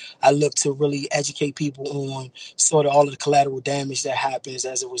I look to really educate people on sort of all of the collateral damage that happens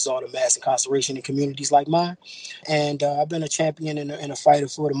as a result of mass incarceration in communities like mine. And I've been a champion and a fighter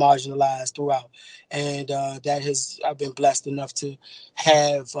for the marginalized throughout. And I've been blessed enough to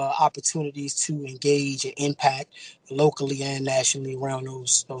have opportunities to engage and impact locally and nationally around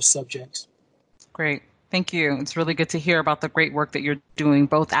those subjects. Great. Thank you. It's really good to hear about the great work that you're doing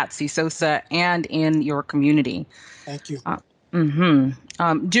both at CSOSA and in your community. Thank you.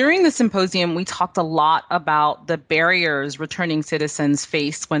 During the symposium, we talked a lot about the barriers returning citizens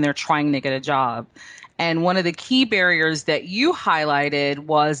face when they're trying to get a job. And one of the key barriers that you highlighted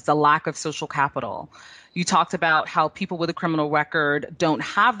was the lack of social capital. You talked about how people with a criminal record don't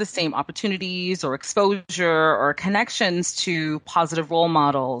have the same opportunities or exposure or connections to positive role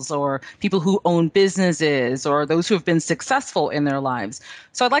models or people who own businesses or those who have been successful in their lives.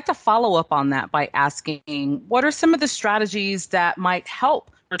 So I'd like to follow up on that by asking, what are some of the strategies that might help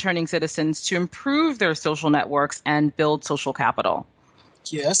returning citizens to improve their social networks and build social capital?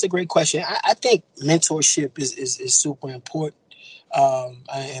 Yeah, that's a great question. I think mentorship is super important.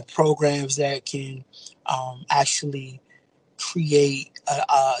 And programs that can actually create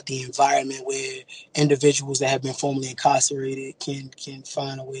the environment where individuals that have been formerly incarcerated can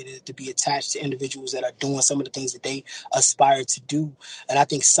find a way to be attached to individuals that are doing some of the things that they aspire to do. And I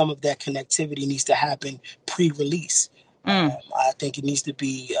think some of that connectivity needs to happen pre-release. I think it needs to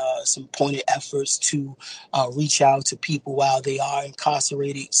be some pointed efforts to reach out to people while they are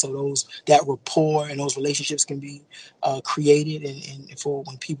incarcerated, so that rapport and those relationships can be created, and for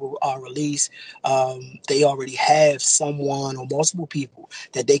when people are released, they already have someone or multiple people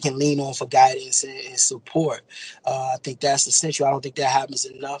that they can lean on for guidance and support. I think that's essential. I don't think that happens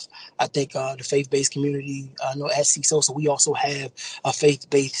enough. I think the faith-based community, I know at CSOSA, we also have a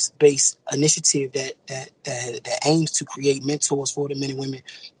faith-based initiative that aims to create mentors for the men and women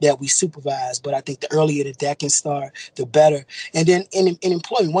that we supervise. But I think the earlier that can start, the better. And then in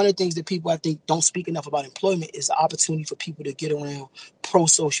employment, one of the things that people I think don't speak enough about employment is the opportunity for people to get around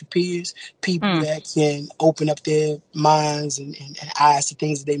pro-social peers, people that can open up their minds and eyes to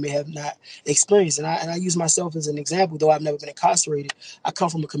things that they may have not experienced. And I use myself as an example, though I've never been incarcerated. I come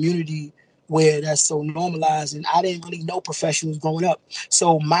from a community where that's so normalized, and I didn't really know professionals growing up.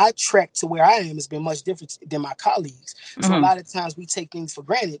 So my trek to where I am has been much different than my colleagues. So a lot of times we take things for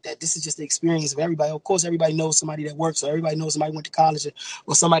granted that this is just the experience of everybody. Of course, everybody knows somebody that works, or everybody knows somebody went to college,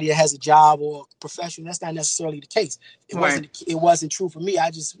 or somebody that has a job or a profession. That's not necessarily the case. It wasn't true for me.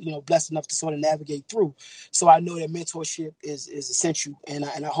 I just, blessed enough to sort of navigate through. So I know that mentorship is essential, and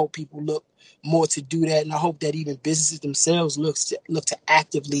I hope people look more to do that, and I hope that even businesses themselves look to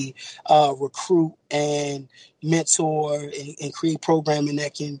actively recruit and mentor and create programming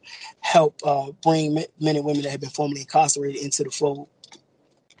that can help bring men and women that have been formerly incarcerated into the fold.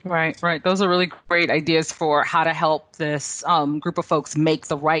 Right. Those are really great ideas for how to help this group of folks make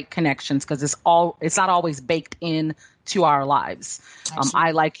the right connections, because it's not always baked in to our lives. I,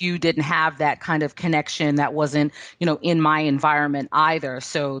 like you, didn't have that kind of connection. That wasn't, in my environment either.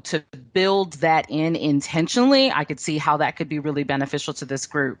 So to build that in intentionally, I could see how that could be really beneficial to this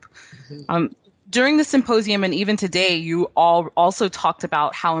group. During the symposium and even today, you all also talked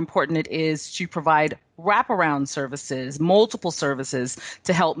about how important it is to provide wraparound services, multiple services,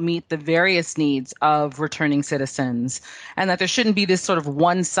 to help meet the various needs of returning citizens, and that there shouldn't be this sort of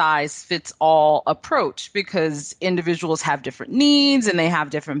one-size-fits-all approach, because individuals have different needs and they have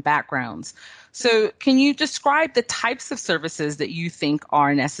different backgrounds. So can you describe the types of services that you think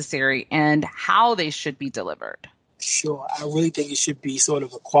are necessary and how they should be delivered? Sure. I really think it should be sort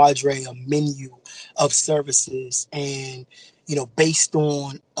of a quadre, a menu of services. And, based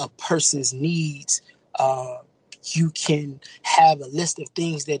on a person's needs, you can have a list of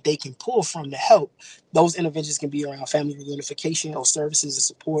things that they can pull from to help. Those interventions can be around family reunification, or services and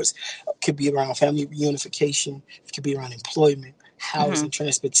supports could be around family reunification. It could be around employment, housing,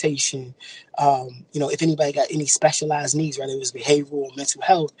 transportation. If anybody got any specialized needs, whether it was behavioral or mental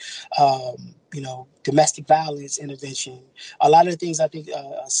health, domestic violence intervention, a lot of the things I think,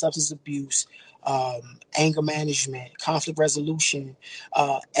 substance abuse, anger management, conflict resolution,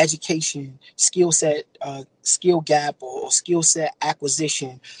 education, skill gap or skill set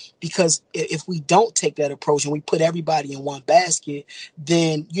acquisition. Because if we don't take that approach and we put everybody in one basket,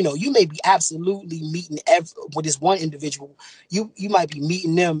 then, you may be absolutely meeting with this one individual. You might be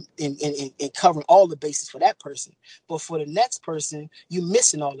meeting them and covering all the bases for that person. But for the next person, you're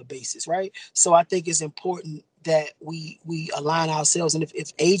missing all the bases, right? So I think it's important that we align ourselves. And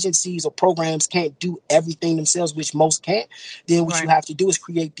if agencies or programs can't do everything themselves, which most can't, then what you have to do is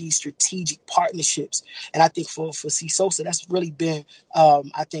create these strategic partnerships. And I think for CSOSA, that's really been,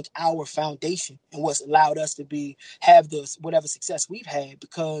 I think, our foundation and what's allowed us to have whatever success we've had,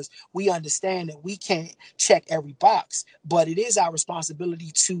 because we understand that we can't check every box, but it is our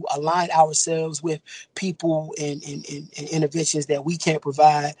responsibility to align ourselves with people and interventions that we can't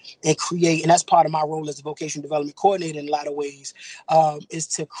provide and create. And that's part of my role as a vocational development coordinator in a lot of ways, is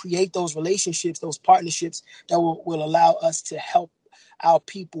to create those relationships, those partnerships that will allow us to help our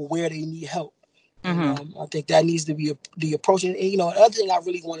people where they need help. And, I think that needs to be the approach. And another thing I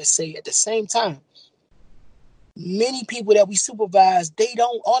really want to say at the same time, many people that we supervise,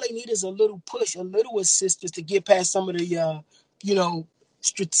 all they need is a little push, a little assistance to get past some of the,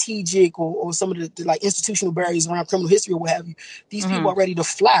 strategic or some of the like institutional barriers around criminal history or what have you. These people are ready to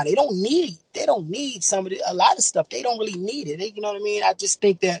fly. They don't need a lot of stuff. They don't really need it. You know what I mean? I just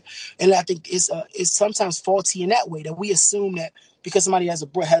think that, and I think it's sometimes faulty in that way, that we assume that because somebody had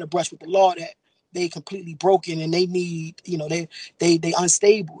a brush with the law, that they completely broken and they need, they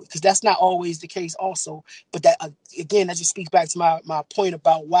unstable, because that's not always the case also. But that, again, that just speaks back to my point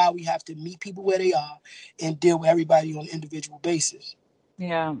about why we have to meet people where they are and deal with everybody on an individual basis.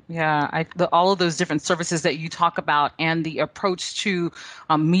 Yeah. All of those different services that you talk about and the approach to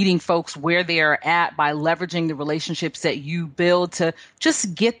meeting folks where they are at by leveraging the relationships that you build to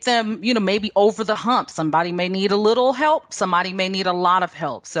just get them, maybe over the hump. Somebody may need a little help. Somebody may need a lot of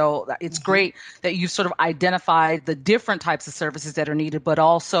help. So it's great that you've sort of identified the different types of services that are needed, but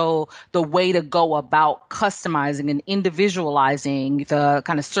also the way to go about customizing and individualizing the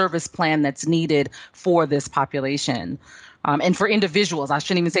kind of service plan that's needed for this population. And for individuals, I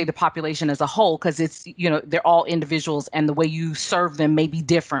shouldn't even say the population as a whole, because it's, they're all individuals and the way you serve them may be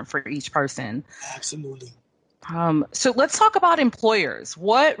different for each person. Absolutely. So let's talk about employers.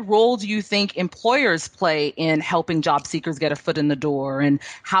 What role do you think employers play in helping job seekers get a foot in the door? And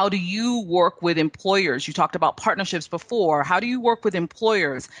how do you work with employers? You talked about partnerships before. How do you work with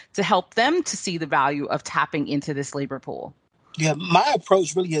employers to help them to see the value of tapping into this labor pool? Yeah, my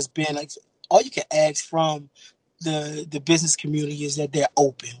approach really has been like all you can ask from the business community is that they're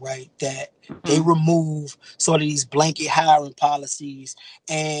open, right? That they remove sort of these blanket hiring policies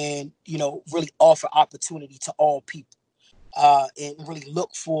and, really offer opportunity to all people and really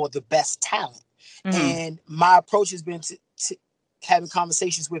look for the best talent. And my approach has been to having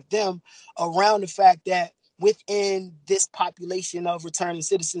conversations with them around the fact that within this population of returning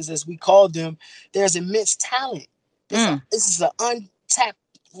citizens, as we call them, there's immense talent. This is an untapped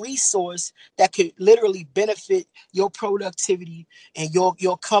resource that could literally benefit your productivity and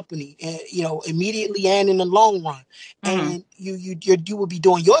your company, and immediately and in the long run. And you will be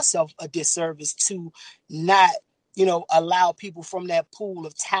doing yourself a disservice to not allow people from that pool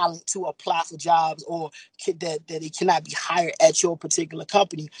of talent to apply for jobs or that they cannot be hired at your particular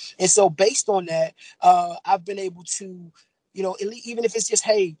company. And so based on that, I've been able to, even if it's just,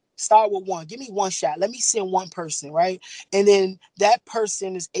 hey, start with one, give me one shot, let me send one person, right? And then that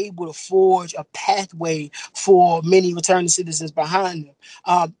person is able to forge a pathway for many returning citizens behind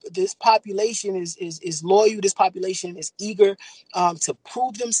them. This population is loyal. This population is eager to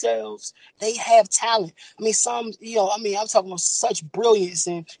prove themselves. They have talent. I mean, I'm talking about such brilliance,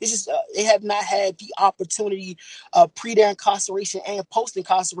 and it's just they have not had the opportunity pre their incarceration and post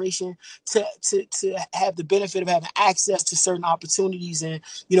incarceration to have the benefit of having access to certain opportunities. And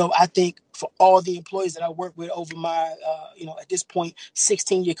I think for all the employees that I work with over my at this point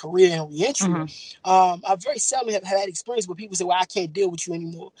 16-year career in reentry, I very seldom have had experience where people say, well, I can't deal with you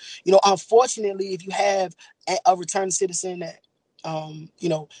anymore. Unfortunately, if you have a returning citizen that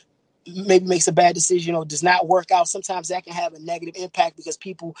maybe makes a bad decision or does not work out, sometimes that can have a negative impact because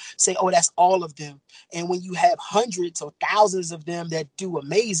people say, oh, that's all of them. And when you have hundreds or thousands of them that do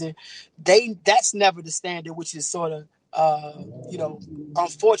amazing, that's never the standard, which is sort of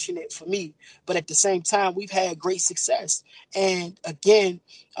unfortunate for me. But at the same time, we've had great success. And again,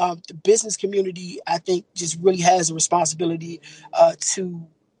 the business community, I think, just really has a responsibility to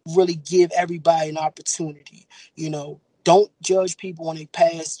really give everybody an opportunity. Don't judge people on their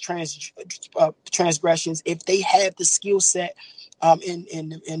past transgressions. If they have the skill set in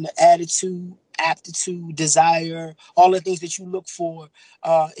the attitude, aptitude, desire, all the things that you look for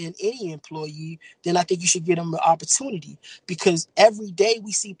in any employee, then I think you should give them the opportunity. Because every day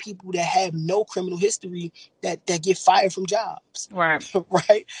we see people that have no criminal history that get fired from jobs. Right.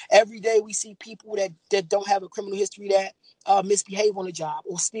 Right. Every day we see people that don't have a criminal history that misbehave on a job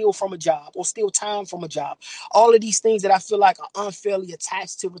or steal from a job or steal time from a job. All of these things that I feel like are unfairly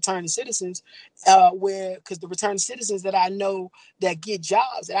attached to returning citizens, because the returning citizens that I know that get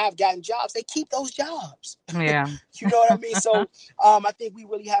jobs, that I've gotten jobs, they keep those jobs. Yeah. You know what I mean? So I think we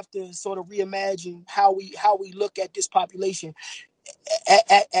really have to sort of reimagine how we look at this population.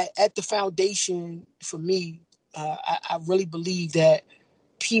 At the foundation, for me, I really believe that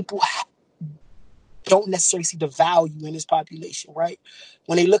people don't necessarily see the value in this population, right?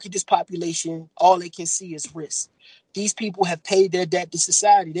 When they look at this population, all they can see is risk. These people have paid their debt to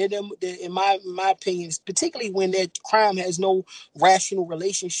society. They're in my opinion, particularly when their crime has no rational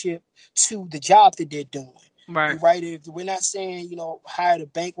relationship to the job that they're doing. Right. If we're not saying, hire a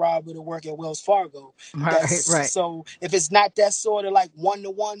bank robber to work at Wells Fargo. Right. So if it's not that sort of like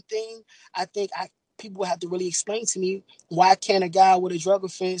one-to-one thing, I think people have to really explain to me, why can't a guy with a drug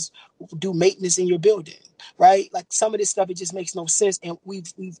offense do maintenance in your building, right? Like some of this stuff, it just makes no sense. And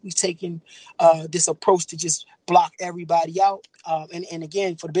we've taken this approach to just block everybody out. And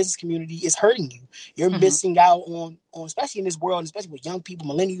again, for the business community, it's hurting you. You're missing out on, especially in this world, especially with young people,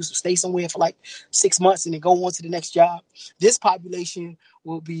 millennials who stay somewhere for like 6 months and then go on to the next job. This population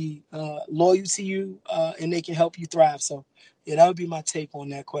will be loyal to you and they can help you thrive. So yeah, that would be my take on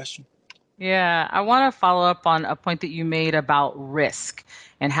that question. Yeah, I want to follow up on a point that you made about risk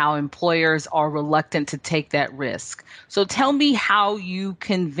and how employers are reluctant to take that risk. So tell me how you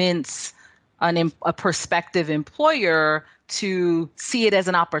convince a prospective employer to see it as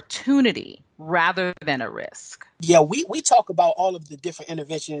an opportunity rather than a risk. Yeah, we talk about all of the different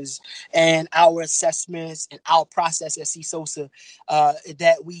interventions and our assessments and our process at CSOSA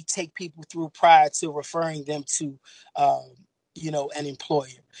that we take people through prior to referring them to, an employer.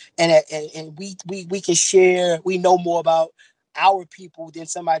 And we can share, we know more about our people than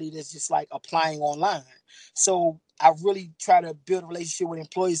somebody that's just like applying online. So I really try to build a relationship with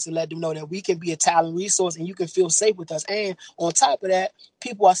employees to let them know that we can be a talent resource and you can feel safe with us. And on top of that,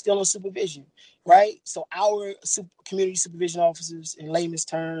 people are still on supervision. Right. So our community supervision officers, in layman's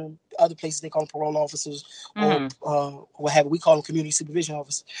term, other places they call them parole officers, or what have we call them community supervision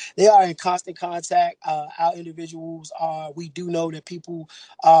officers. They are in constant contact. Our individuals are. We do know that people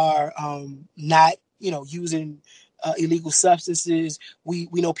are not, using illegal substances. We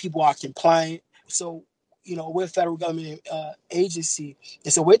know people are compliant. So we're a federal government agency,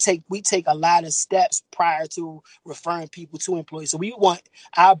 and so we take a lot of steps prior to referring people to employees. So we want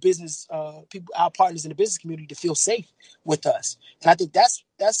our business people, our partners in the business community, to feel safe with us, and I think that's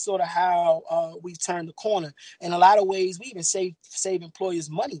sort of how we turn the corner. In a lot of ways, we even save employers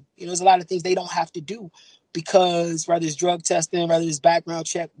money. There's a lot of things they don't have to do because whether it's drug testing, whether it's background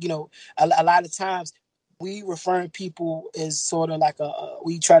check, a lot of times we referring people is sort of like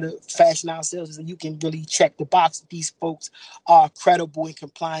we try to fashion ourselves so you can really check the box that these folks are credible and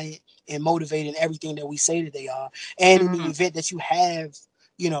compliant and motivated in everything that we say that they are. And in the event that you have,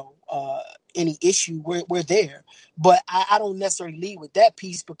 any issue, we're there. But I don't necessarily lead with that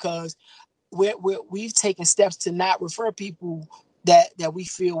piece because we've taken steps to not refer people that we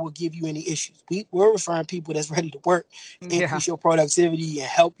feel will give you any issues. We're referring people that's ready to work, increase your productivity and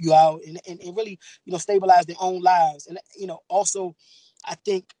help you out and really, stabilize their own lives. And, also I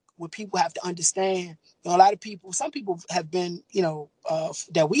think what people have to understand, a lot of people, some people have been,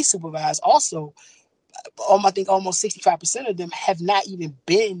 that we supervise also, I think almost 65% of them have not even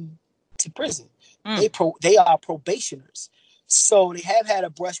been to prison. They are probationers. So they have had a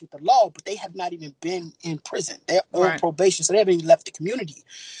brush with the law, but they have not even been in prison. They're on probation, so they haven't even left the community.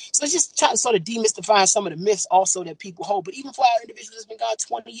 So it's just trying to sort of demystify some of the myths also that people hold. But even for our individuals that's been gone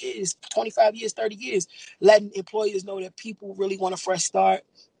 20 years, 25 years, 30 years, letting employers know that people really want a fresh start.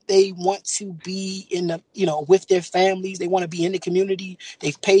 They want to be in the, with their families. They want to be in the community.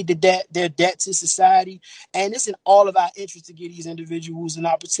 They've paid their debt to society. And it's in all of our interest to give these individuals an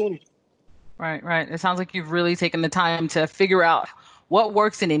opportunity. Right. It sounds like you've really taken the time to figure out what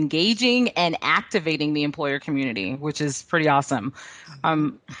works in engaging and activating the employer community, which is pretty awesome.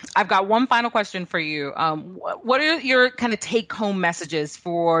 I've got one final question for you. What are your kind of take-home messages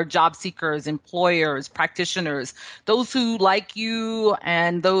for job seekers, employers, practitioners, those who, like you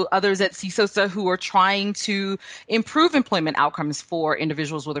and those others at CSOSA, who are trying to improve employment outcomes for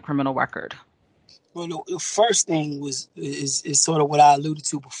individuals with a criminal record? Well, the first thing is sort of what I alluded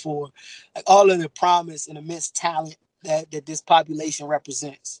to before, like all of the promise and immense talent that this population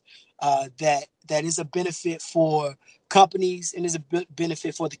represents. That is a benefit for companies and is a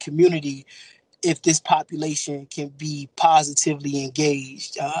benefit for the community if this population can be positively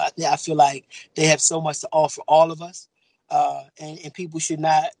engaged. I feel like they have so much to offer all of us, and people should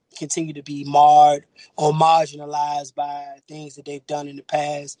not continue to be marred or marginalized by things that they've done in the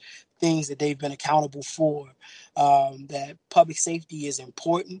past, things that they've been accountable for. That public safety is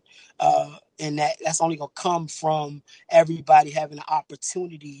important, and that's only going to come from everybody having an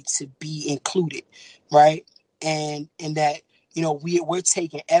opportunity to be included, right? And that we're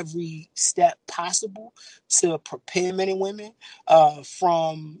taking every step possible to prepare men and women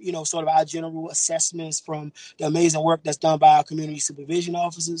from, sort of our general assessments, from the amazing work that's done by our community supervision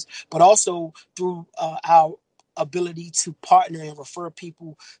officers, but also through our ability to partner and refer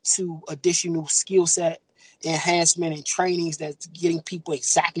people to additional skill set enhancement and trainings that's getting people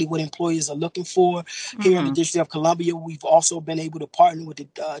exactly what employers are looking for. Here in the District of Columbia, we've also been able to partner with the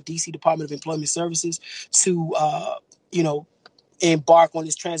DC Department of Employment Services to, embark on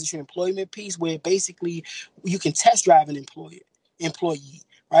this transition employment piece where basically you can test drive an employee,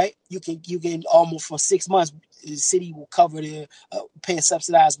 right? You can almost for 6 months, the city will cover their pay a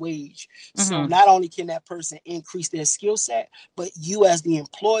subsidized wage. So not only can that person increase their skill set, but you as the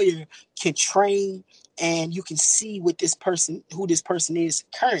employer can train and you can see what this person, who this person is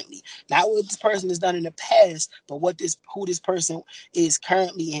currently, not what this person has done in the past, but who this person is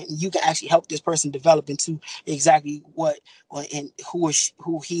currently, and you can actually help this person develop into exactly what and who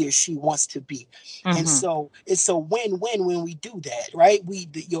he or she wants to be. And so it's a win-win when we do that, right?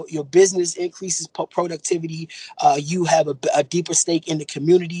 Your business increases productivity. You have a deeper stake in the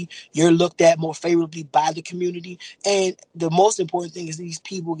community. You're looked at more favorably by the community, and the most important thing is these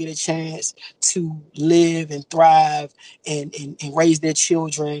people get a chance to live and thrive and raise their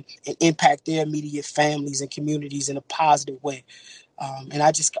children and impact their immediate families and communities in a positive way. And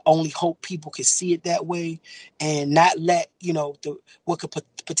I just only hope people can see it that way and not let, what could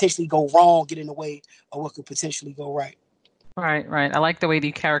potentially go wrong get in the way of what could potentially go right. Right. I like the way that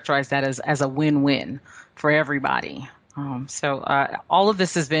you characterize that as a win-win for everybody. So all of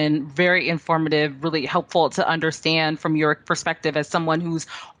this has been very informative, really helpful to understand from your perspective as someone who's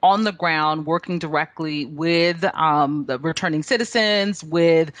on the ground working directly with the returning citizens,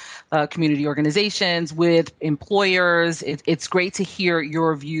 with community organizations, with employers. It's great to hear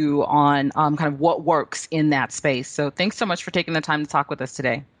your view on kind of what works in that space. So thanks so much for taking the time to talk with us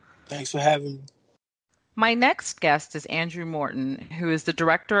today. Thanks for having me. My next guest is Andrew Morton, who is the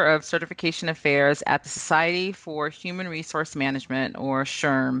Director of Certification Affairs at the Society for Human Resource Management, or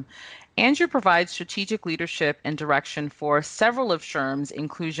SHRM. Andrew provides strategic leadership and direction for several of SHRM's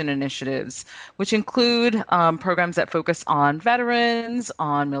inclusion initiatives, which include programs that focus on veterans,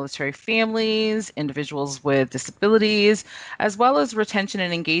 on military families, individuals with disabilities, as well as retention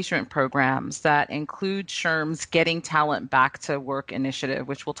and engagement programs that include SHRM's Getting Talent Back to Work initiative,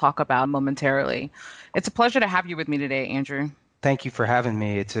 which we'll talk about momentarily. It's a pleasure to have you with me today, Andrew. Thank you for having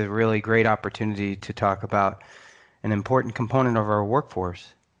me. It's a really great opportunity to talk about an important component of our workforce.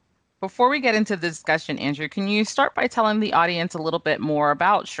 Before we get into the discussion, Andrew, can you start by telling the audience a little bit more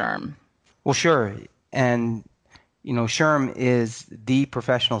about SHRM? Well, sure. And, SHRM is the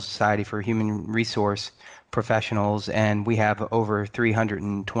professional society for human resource professionals, and we have over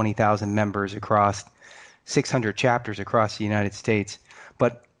 320,000 members across 600 chapters across the United States.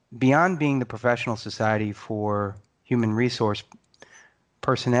 But beyond being the professional society for human resource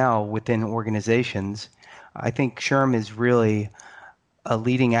personnel within organizations, I think SHRM is really a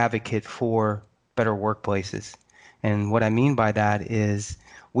leading advocate for better workplaces. And what I mean by that is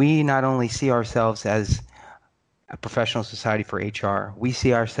we not only see ourselves as a professional society for HR, we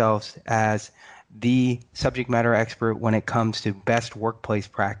see ourselves as the subject matter expert when it comes to best workplace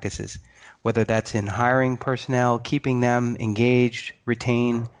practices, whether that's in hiring personnel, keeping them engaged,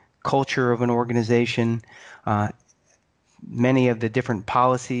 retain, culture of an organization, many of the different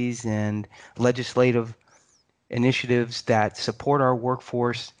policies and legislative initiatives that support our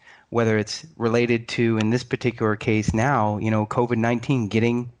workforce, whether it's related to, in this particular case now, COVID-19,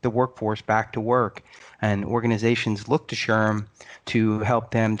 getting the workforce back to work. And organizations look to SHRM to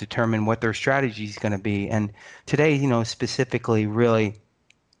help them determine what their strategy is going to be. And today, specifically, really,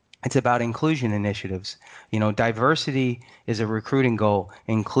 it's about inclusion initiatives. Diversity is a recruiting goal.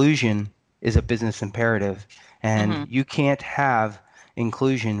 Inclusion is a business imperative. And you can't have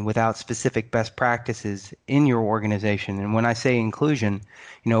inclusion without specific best practices in your organization. And when I say inclusion,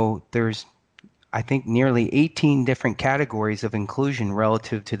 there's, I think, nearly 18 different categories of inclusion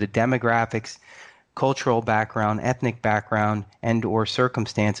relative to the demographics, cultural background, ethnic background, and or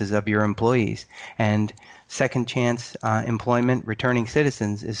circumstances of your employees. And second chance employment, returning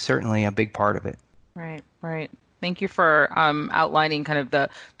citizens is certainly a big part of it. Right. Thank you for outlining kind of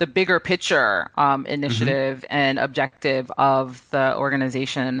the bigger picture initiative and objective of the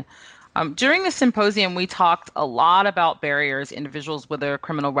organization. During the symposium, we talked a lot about barriers individuals with a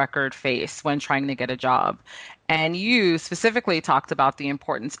criminal record face when trying to get a job. And you specifically talked about the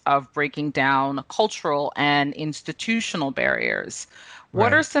importance of breaking down cultural and institutional barriers.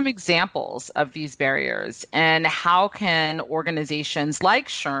 What are some examples of these barriers, and how can organizations like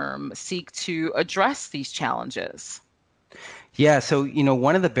SHRM seek to address these challenges? Yeah, so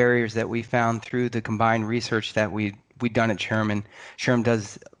one of the barriers that we found through the combined research that we've done at SHRM, and SHRM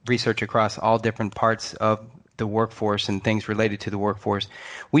does research across all different parts of the workforce and things related to the workforce,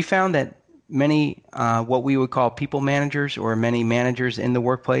 we found that many what we would call people managers, or many managers in the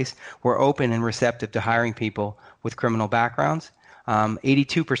workplace, were open and receptive to hiring people with criminal backgrounds.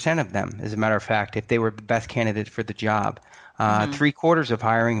 82% of them, as a matter of fact, if they were the best candidate for the job. 3/4 of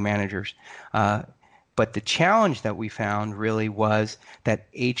hiring managers. But the challenge that we found really was that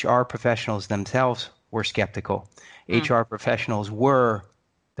HR professionals themselves were skeptical. HR professionals were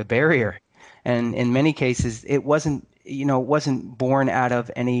the barrier. And in many cases, it wasn't born out of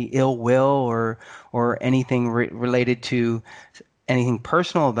any ill will or anything related to anything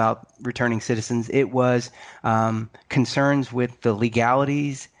personal about returning citizens. It was concerns with the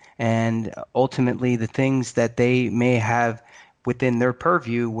legalities and ultimately the things that they may have within their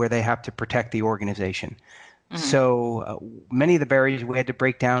purview where they have to protect the organization. Mm-hmm. So many of the barriers we had to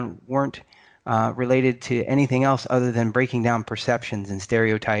break down weren't related to anything else other than breaking down perceptions and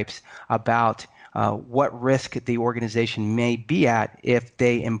stereotypes about what risk the organization may be at if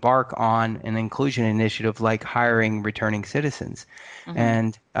they embark on an inclusion initiative like hiring returning citizens. Mm-hmm.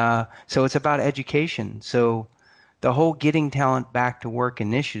 And so it's about education. So the whole Getting Talent Back to Work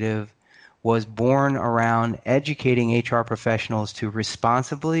initiative was born around educating HR professionals to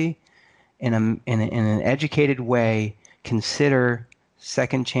responsibly, in an educated way, consider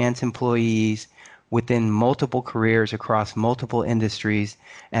second chance employees within multiple careers across multiple industries,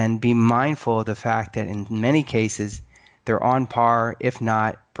 and be mindful of the fact that in many cases they're on par, if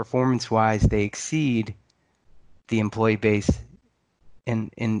not performance-wise, they exceed the employee base in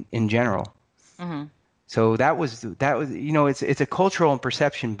general. Mm-hmm. So that was it's a cultural and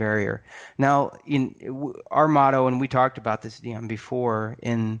perception barrier. Now, in our motto, and we talked about this, Dion, before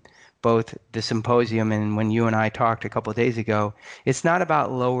in both the symposium and when you and I talked a couple of days ago, it's not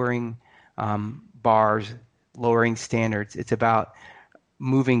about lowering bars, lowering standards. It's about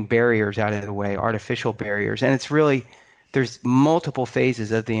moving barriers out of the way, artificial barriers. And it's really, there's multiple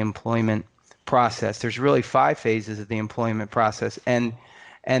phases of the employment process. There's really 5 phases of the employment process. And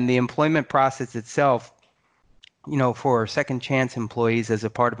the employment process itself, for second chance employees as a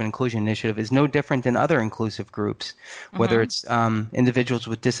part of an inclusion initiative is no different than other inclusive groups, whether it's individuals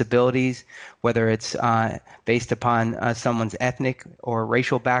with disabilities, whether it's based upon someone's ethnic or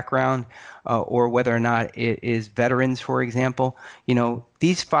racial background, or whether or not it is veterans, for example.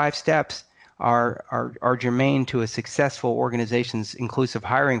 These 5 steps are germane to a successful organization's inclusive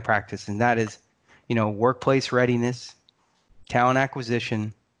hiring practice, and that is, workplace readiness, talent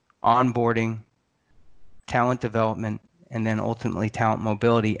acquisition, onboarding, talent development, and then ultimately talent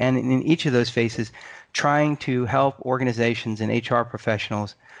mobility. And in each of those phases, trying to help organizations and HR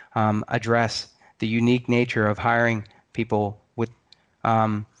professionals address the unique nature of hiring people with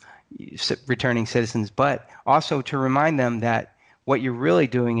returning citizens, but also to remind them that what you're really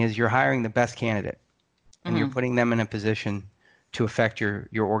doing is you're hiring the best candidate, and you're putting them in a position to affect your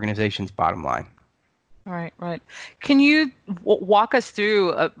organization's bottom line. Right. Can you walk us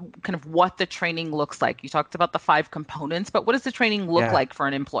through kind of what the training looks like? You talked about the 5 components, but what does the training look like for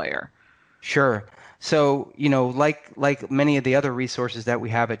an employer? Sure. So, like many of the other resources that we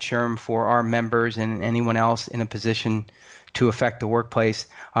have at SHRM for our members and anyone else in a position to affect the workplace,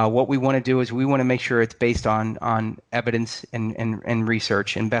 what we want to do is we want to make sure it's based on evidence and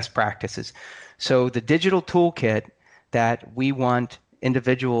research and best practices. So the digital toolkit that we want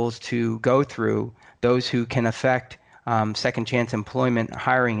individuals to go through, those who can affect second chance employment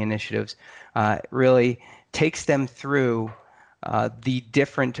hiring initiatives, really takes them through the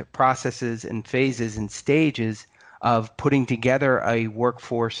different processes and phases and stages of putting together a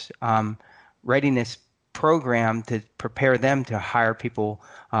workforce readiness program to prepare them to hire people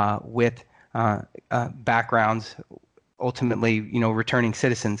with backgrounds, ultimately, returning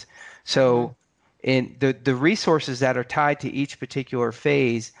citizens. So in the resources that are tied to each particular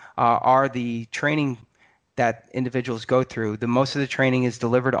phase are the training that individuals go through. Most of the training is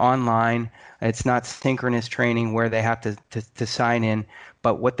delivered online. It's not synchronous training where they have to sign in.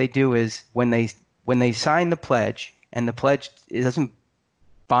 But what they do is when they sign the pledge, and the pledge, it doesn't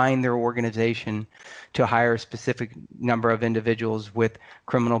bind their organization to hire a specific number of individuals with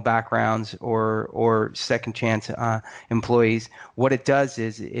criminal backgrounds or second chance employees. What it does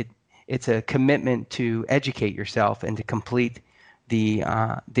is it's a commitment to educate yourself and to complete the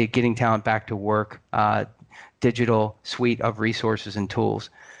Getting Talent Back to Work digital suite of resources and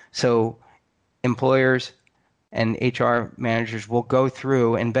tools. So employers and HR managers will go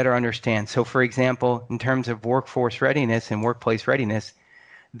through and better understand. So for example, in terms of workforce readiness and workplace readiness,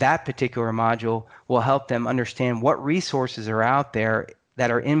 that particular module will help them understand what resources are out there that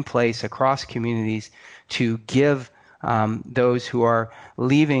are in place across communities to give those who are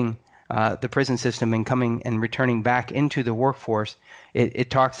leaving the prison system and coming and returning back into the workforce. It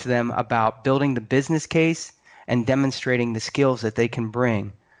talks to them about building the business case and demonstrating the skills that they can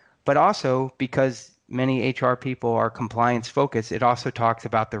bring. But also, because many HR people are compliance focused, it also talks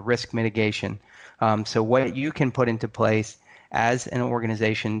about the risk mitigation. So what you can put into place as an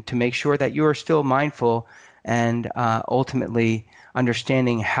organization to make sure that you are still mindful and ultimately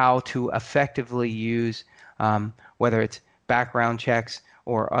understanding how to effectively use whether it's background checks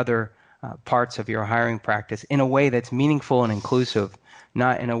or other parts of your hiring practice in a way that's meaningful and inclusive,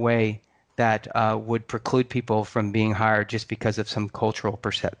 not in a way that would preclude people from being hired just because of some cultural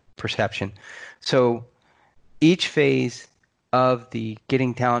perception. So each phase of the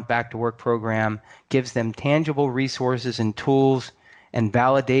Getting Talent Back to Work program gives them tangible resources and tools and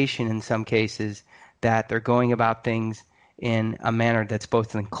validation in some cases that they're going about things in a manner that's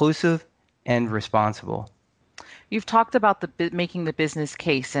both inclusive and responsible. You've talked about making the business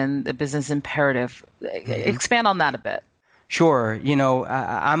case and the business imperative. Expand on that a bit. Sure. You know,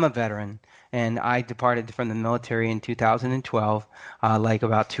 I'm a veteran, and I departed from the military in 2012, like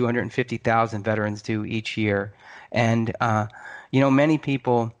about 250,000 veterans do each year. And, many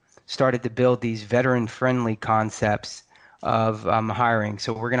people started to build these veteran-friendly concepts of hiring.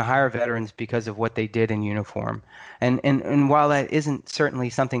 So we're going to hire veterans because of what they did in uniform. And while that isn't certainly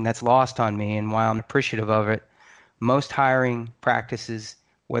something that's lost on me, and while I'm appreciative of it, most hiring practices,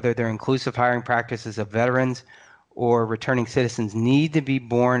 whether they're inclusive hiring practices of veterans or returning citizens, need to be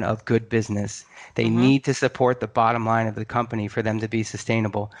born of good business. They need to support the bottom line of the company for them to be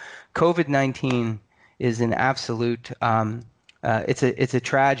sustainable. COVID-19 is an absolute, it's a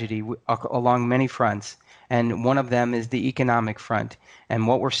tragedy along many fronts. And one of them is the economic front. And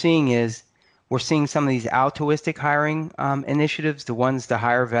what we're seeing some of these altruistic hiring initiatives, the ones to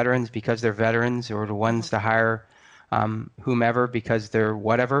hire veterans because they're veterans, or the ones to hire whomever because they're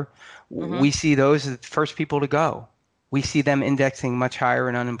whatever. We see those as the first people to go. We see them indexing much higher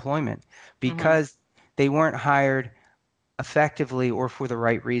in unemployment because they weren't hired effectively or for the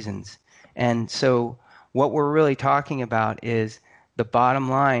right reasons. And so what we're really talking about is the bottom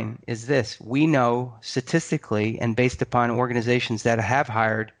line is this. We know statistically, and based upon organizations that have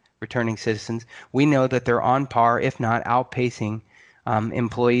hired returning citizens, we know that they're on par, if not outpacing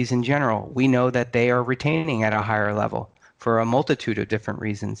employees in general. We know that they are retaining at a higher level for a multitude of different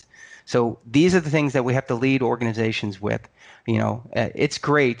reasons. So these are the things that we have to lead organizations with. It's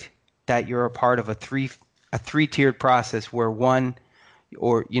great that you're a part of a three-tiered process where one,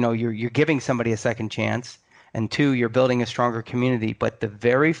 or you're giving somebody a second chance, and two, you're building a stronger community. But the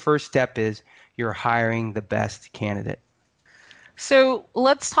very first step is you're hiring the best candidate. So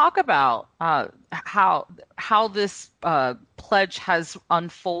let's talk about how this pledge has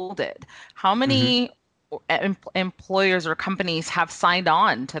unfolded. How many employers or companies have signed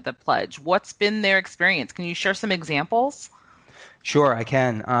on to the pledge? What's been their experience? Can you share some examples? Sure, I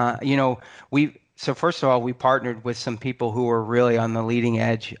can. So first of all, we partnered with some people who were really on the leading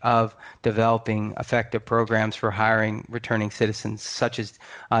edge of developing effective programs for hiring returning citizens, such as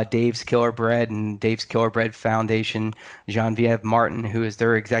Dave's Killer Bread and Dave's Killer Bread Foundation. Genevieve Martin, who is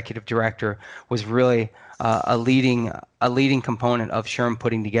their executive director, was really a leading component of SHRM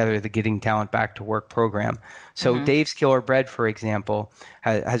putting together the Getting Talent Back to Work program. So Dave's Killer Bread, for example,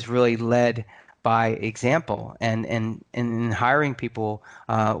 has really led by example and in hiring people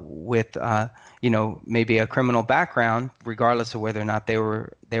with maybe a criminal background, regardless of whether or not they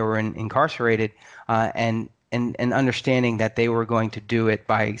were incarcerated, and understanding that they were going to do it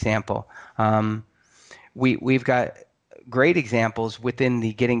by example. We've got great examples within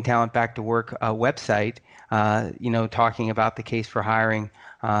the Getting Talent Back to Work website, talking about the case for hiring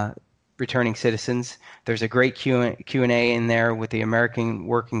returning citizens. There's a great Q&A in there with the American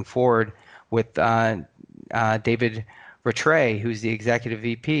Working Forward with David Rattray, who's the executive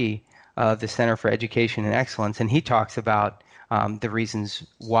VP of the Center for Education and Excellence, and he talks about the reasons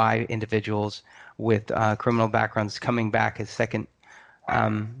why individuals with criminal backgrounds coming back as second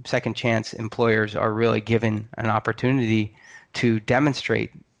chance employers are really given an opportunity to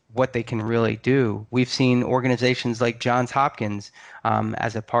demonstrate what they can really do. We've seen organizations like Johns Hopkins,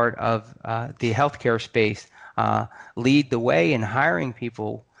 as a part of the healthcare space, lead the way in hiring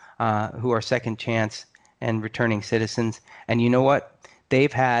people who are second chance and returning citizens. And you know what?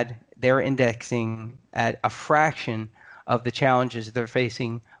 They're indexing at a fraction of the challenges they're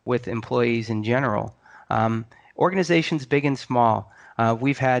facing with employees in general. Organizations big and small.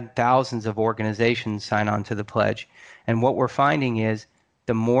 We've had thousands of organizations sign on to the pledge. And what we're finding is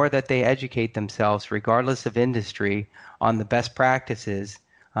the more that they educate themselves, regardless of industry, on the best practices,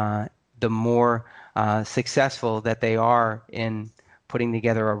 the more successful that they are in putting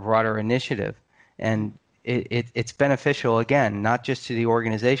together a broader initiative. And it's beneficial, again, not just to the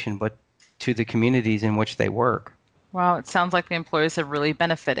organization, but to the communities in which they work. Well, it sounds like the employers have really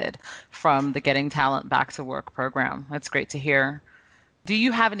benefited from the Getting Talent Back to Work program. That's great to hear. Do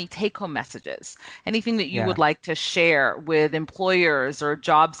you have any take-home messages? Anything that you would like to share with employers or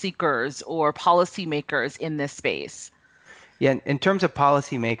job seekers or policymakers in this space? Yeah, in terms of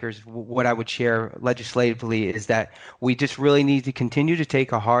policymakers, what I would share legislatively is that we just really need to continue to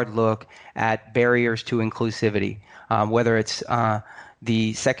take a hard look at barriers to inclusivity, whether it's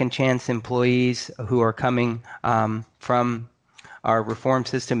the second chance employees who are coming from our reform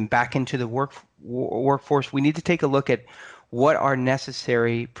system back into the workforce, we need to take a look at what are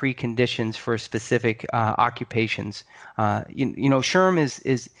necessary preconditions for specific occupations.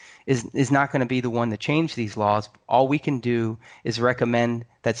 SHRM is not going to be the one to change these laws. All we can do is recommend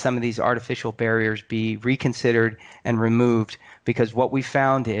that some of these artificial barriers be reconsidered and removed, because what we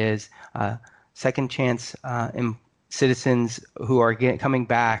found is second chance citizens who are coming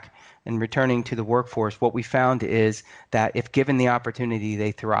back and returning to the workforce, what we found is that if given the opportunity,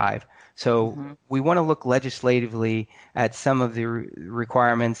 they thrive. So we want to look legislatively at some of the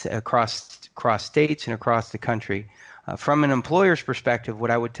requirements across states and across the country. From an employer's perspective,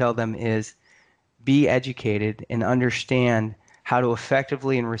 what I would tell them is be educated and understand how to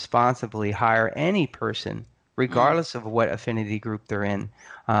effectively and responsibly hire any person, regardless of what affinity group they're in.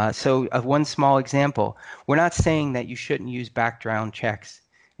 So one small example, we're not saying that you shouldn't use background checks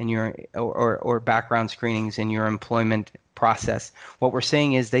in your or background screenings in your employment process. What we're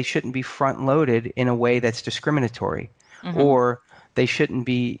saying is they shouldn't be front-loaded in a way that's discriminatory, or they shouldn't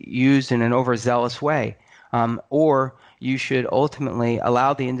be used in an overzealous way. Or you should ultimately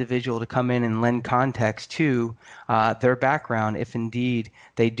allow the individual to come in and lend context to their background if indeed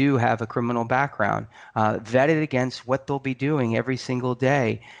they do have a criminal background, vet it against what they'll be doing every single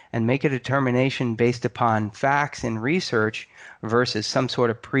day, and make a determination based upon facts and research versus some sort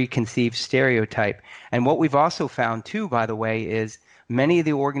of preconceived stereotype. And what we've also found too, by the way, is many of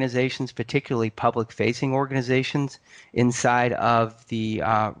the organizations, particularly public-facing organizations inside of the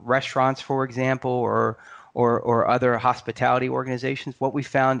restaurants, for example, or other hospitality organizations, what we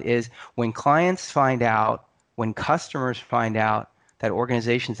found is when clients find out, when customers find out that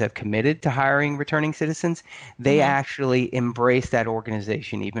organizations have committed to hiring returning citizens, they actually embrace that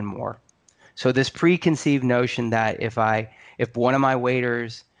organization even more. So this preconceived notion that if one of my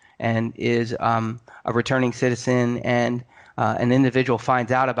waiters is a returning citizen and an individual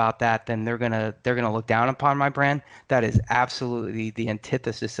finds out about that, then they're gonna look down upon my brand. That is absolutely the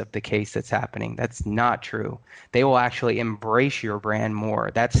antithesis of the case that's happening. That's not true. They will actually embrace your brand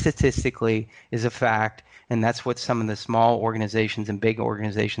more. That statistically is a fact, and that's what some of the small organizations and big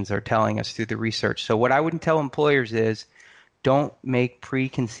organizations are telling us through the research. So what I would tell employers is, don't make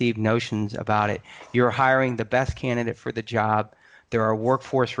preconceived notions about it. You're hiring the best candidate for the job. There are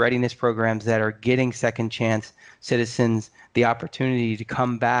workforce readiness programs that are getting second chance citizens the opportunity to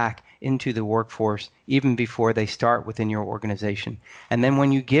come back into the workforce even before they start within your organization. And then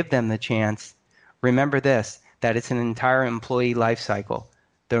when you give them the chance, remember this, that it's an entire employee life cycle.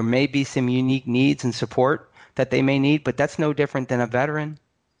 There may be some unique needs and support that they may need, but that's no different than a veteran.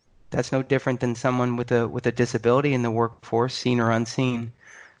 That's no different than someone with a disability in the workforce, seen or unseen.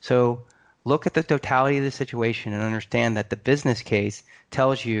 So look at the totality of the situation and understand that the business case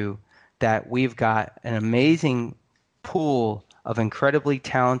tells you that we've got an amazing pool of incredibly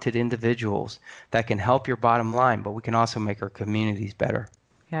talented individuals that can help your bottom line, but we can also make our communities better.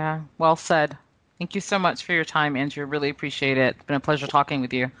 Yeah, well said. Thank you so much for your time, Andrew. Really appreciate it. It's been a pleasure talking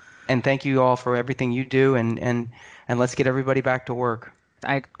with you. And thank you all for everything you do, and let's get everybody back to work.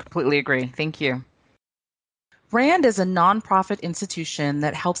 I completely agree. Thank you. RAND is a nonprofit institution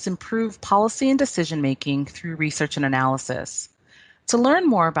that helps improve policy and decision-making through research and analysis. To learn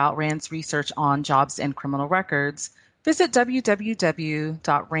more about RAND's research on jobs and criminal records, visit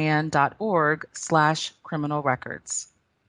www.rand.org/criminal records.